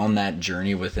found that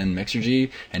journey within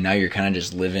Mixergy, and now you're kind of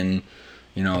just living,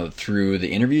 through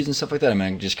the interviews and stuff like that? I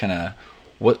mean, just kind of,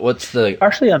 what's the...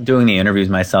 Partially I'm doing the interviews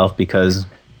myself because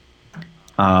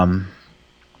I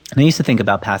used to think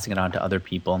about passing it on to other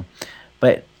people,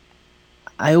 but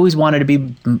I always wanted to be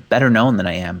better known than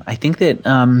I am. I think that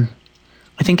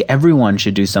I think everyone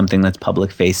should do something that's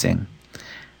public facing.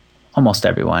 Almost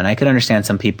everyone. I could understand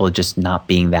some people just not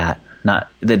being that, not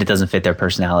that it doesn't fit their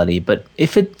personality, but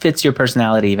if it fits your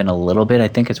personality even a little bit, I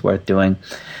think it's worth doing.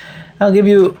 I'll give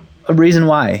you a reason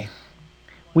why.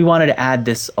 We wanted to add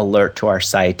this alert to our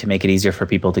site to make it easier for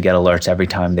people to get alerts every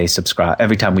time they subscribe,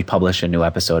 every time we publish a new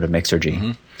episode of Mixergy.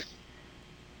 Mm-hmm.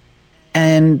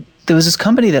 And there was this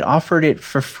company that offered it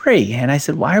for free. And I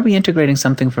said, why are we integrating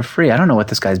something for free? I don't know what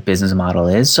this guy's business model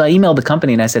is. So I emailed the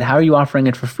company and I said, how are you offering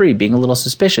it for free? Being a little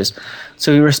suspicious.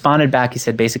 So he responded back. He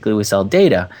said, basically, we sell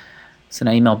data. So I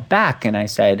emailed back and I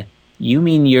said, you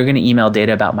mean you're going to email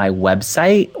data about my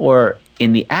website or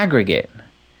in the aggregate?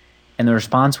 And the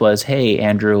response was, hey,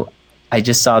 Andrew, I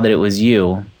just saw that it was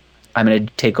you. I'm going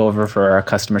to take over for our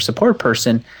customer support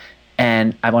person.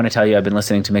 And I want to tell you, I've been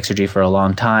listening to Mixergy for a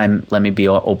long time. Let me be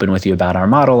open with you about our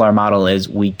model. Our model is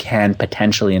we can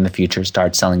potentially in the future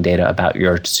start selling data about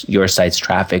your site's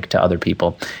traffic to other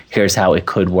people. Here's how it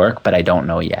could work, but I don't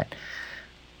know yet.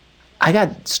 I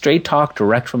got straight talk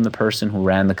direct from the person who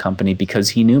ran the company because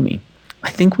he knew me.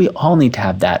 I think we all need to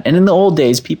have that. And in the old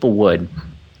days, people would.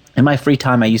 In my free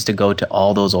time, I used to go to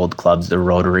all those old clubs, the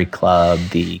Rotary Club,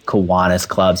 the Kiwanis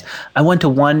clubs. I went to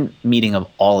one meeting of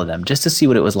all of them just to see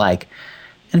what it was like.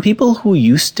 And people who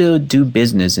used to do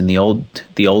business in the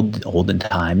olden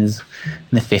times,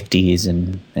 in the 50s,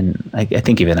 and I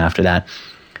think even after that,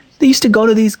 they used to go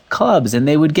to these clubs and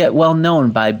they would get well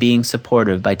known by being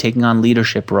supportive, by taking on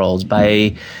leadership roles,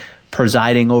 by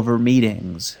presiding over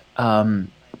meetings,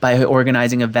 by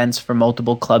organizing events for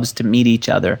multiple clubs to meet each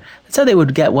other. That's how they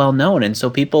would get well known. And so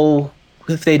people,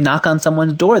 if they'd knock on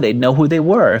someone's door, they'd know who they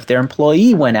were. If their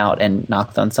employee went out and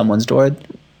knocked on someone's door,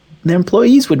 their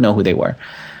employees would know who they were.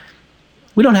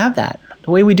 We don't have that.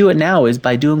 The way we do it now is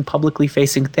by doing publicly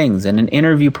facing things. And an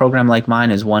interview program like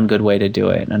mine is one good way to do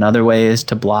it. Another way is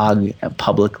to blog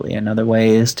publicly. Another way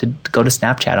is to go to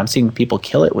Snapchat. I'm seeing people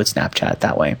kill it with Snapchat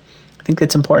that way. I think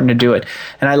it's important to do it,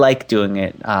 and I like doing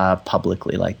it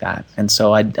publicly like that. And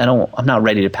so I'm not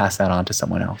ready to pass that on to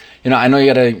someone else. I know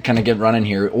you got to kind of get running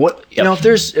here. What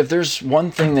if there's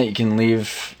one thing that you can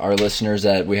leave our listeners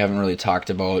that we haven't really talked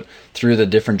about through the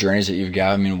different journeys that you've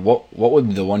got, I mean, what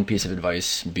would the one piece of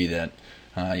advice be that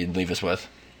you'd leave us with?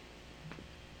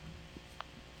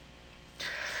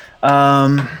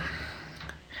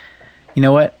 You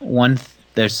know what?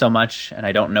 There's so much, and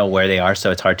I don't know where they are,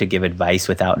 so it's hard to give advice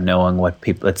without knowing what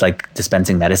people... It's like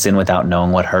dispensing medicine without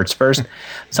knowing what hurts first.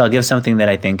 So I'll give something that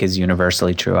I think is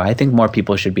universally true. I think more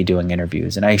people should be doing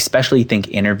interviews, and I especially think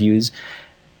interviews,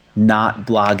 not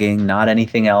blogging, not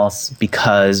anything else,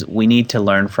 because we need to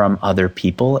learn from other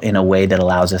people in a way that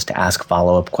allows us to ask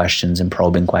follow-up questions and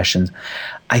probing questions.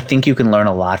 I think you can learn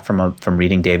a lot from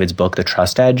reading David's book, The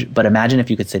Trust Edge, but imagine if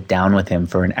you could sit down with him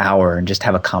for an hour and just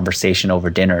have a conversation over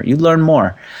dinner. You'd learn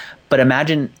more. But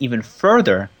imagine even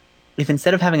further if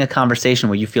instead of having a conversation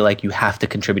where you feel like you have to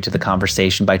contribute to the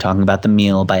conversation by talking about the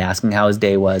meal, by asking how his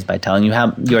day was, by telling you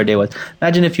how your day was,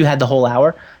 imagine if you had the whole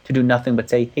hour to do nothing but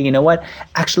say, hey, you know what?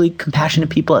 Actually, compassionate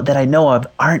people that I know of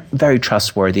aren't very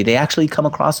trustworthy. They actually come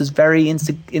across as very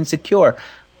insecure.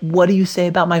 What do you say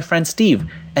about my friend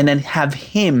Steve? And then have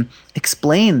him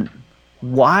explain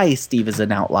why Steve is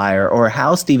an outlier or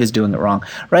how Steve is doing it wrong,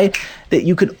 right? That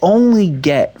you could only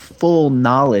get full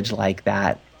knowledge like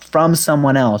that from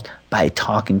someone else by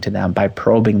talking to them, by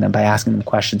probing them, by asking them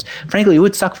questions. Frankly, it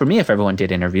would suck for me if everyone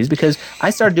did interviews, because I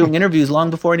started doing interviews long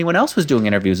before anyone else was doing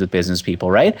interviews with business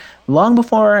people, right? Long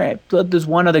before, there's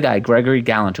one other guy, Gregory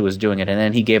Gallant, who was doing it, and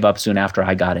then he gave up soon after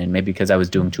I got in, maybe because I was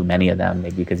doing too many of them,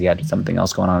 maybe because he had something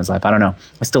else going on in his life. I don't know.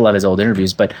 I still love his old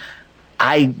interviews, but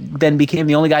I then became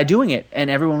the only guy doing it, and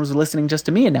everyone was listening just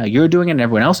to me, and now you're doing it and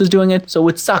everyone else is doing it, so it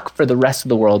would suck for the rest of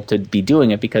the world to be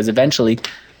doing it, because eventually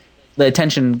the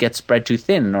attention gets spread too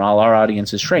thin and all our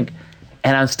audiences shrink.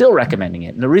 And I'm still recommending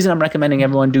it. And the reason I'm recommending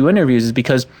everyone do interviews is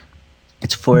because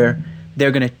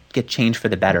they're going to get changed for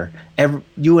the better.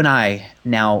 You and I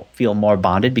now feel more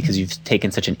bonded because you've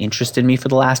taken such an interest in me for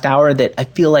the last hour that I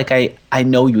feel like I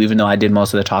know you, even though I did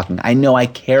most of the talking. I know I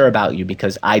care about you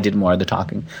because I did more of the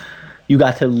talking. You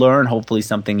got to learn hopefully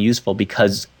something useful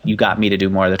because you got me to do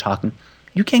more of the talking.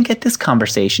 You can't get this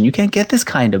conversation. You can't get this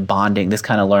kind of bonding, this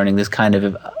kind of learning, this kind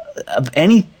of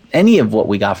any any of what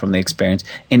we got from the experience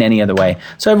in any other way.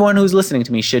 So everyone who's listening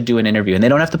to me should do an interview, and they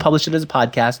don't have to publish it as a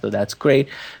podcast, though that's great.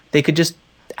 They could just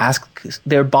ask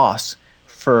their boss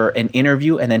for an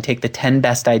interview and then take the 10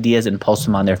 best ideas and post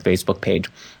them on their Facebook page.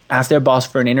 Ask their boss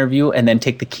for an interview and then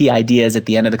take the key ideas at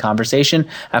the end of the conversation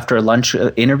after a lunch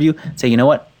interview. Say, you know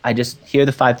what? I just hear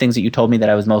the 5 things that you told me that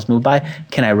I was most moved by.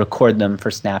 Can I record them for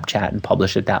Snapchat and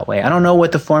publish it that way? I don't know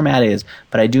what the format is,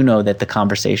 but I do know that the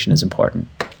conversation is important.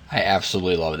 I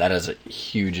absolutely love it. That is a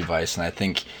huge advice, and I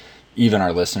think even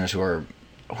our listeners who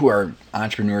are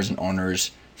entrepreneurs and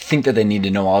owners think that they need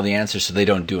to know all the answers, so they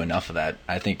don't do enough of that.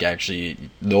 I think actually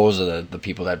those are the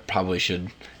people that probably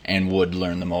should and would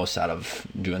learn the most out of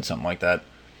doing something like that.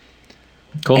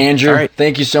 Cool. Andrew, right.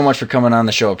 Thank you so much for coming on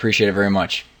the show. Appreciate it very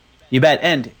much. You bet.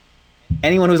 And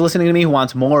anyone who's listening to me who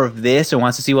wants more of this or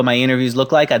wants to see what my interviews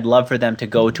look like, I'd love for them to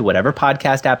go to whatever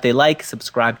podcast app they like,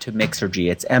 subscribe to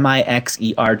Mixergy. It's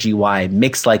Mixergy,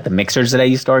 mix like the mixers that I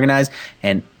used to organize,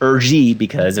 and Ergy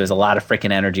because there's a lot of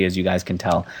freaking energy, as you guys can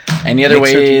tell. Any other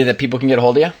way that people can get a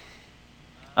hold of you? Or is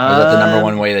that the number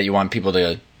one way that you want people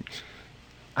to...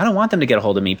 I don't want them to get a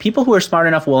hold of me. People who are smart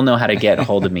enough will know how to get a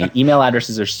hold of me. Email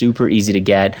addresses are super easy to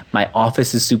get. My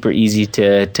office is super easy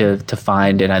to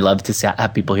find, and I love to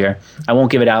have people here. I won't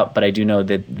give it out, but I do know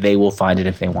that they will find it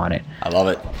if they want it. I love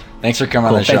it. Thanks for coming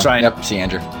on the show. Thanks, Ryan. Yep. See you,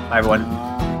 Andrew. Bye,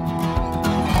 everyone.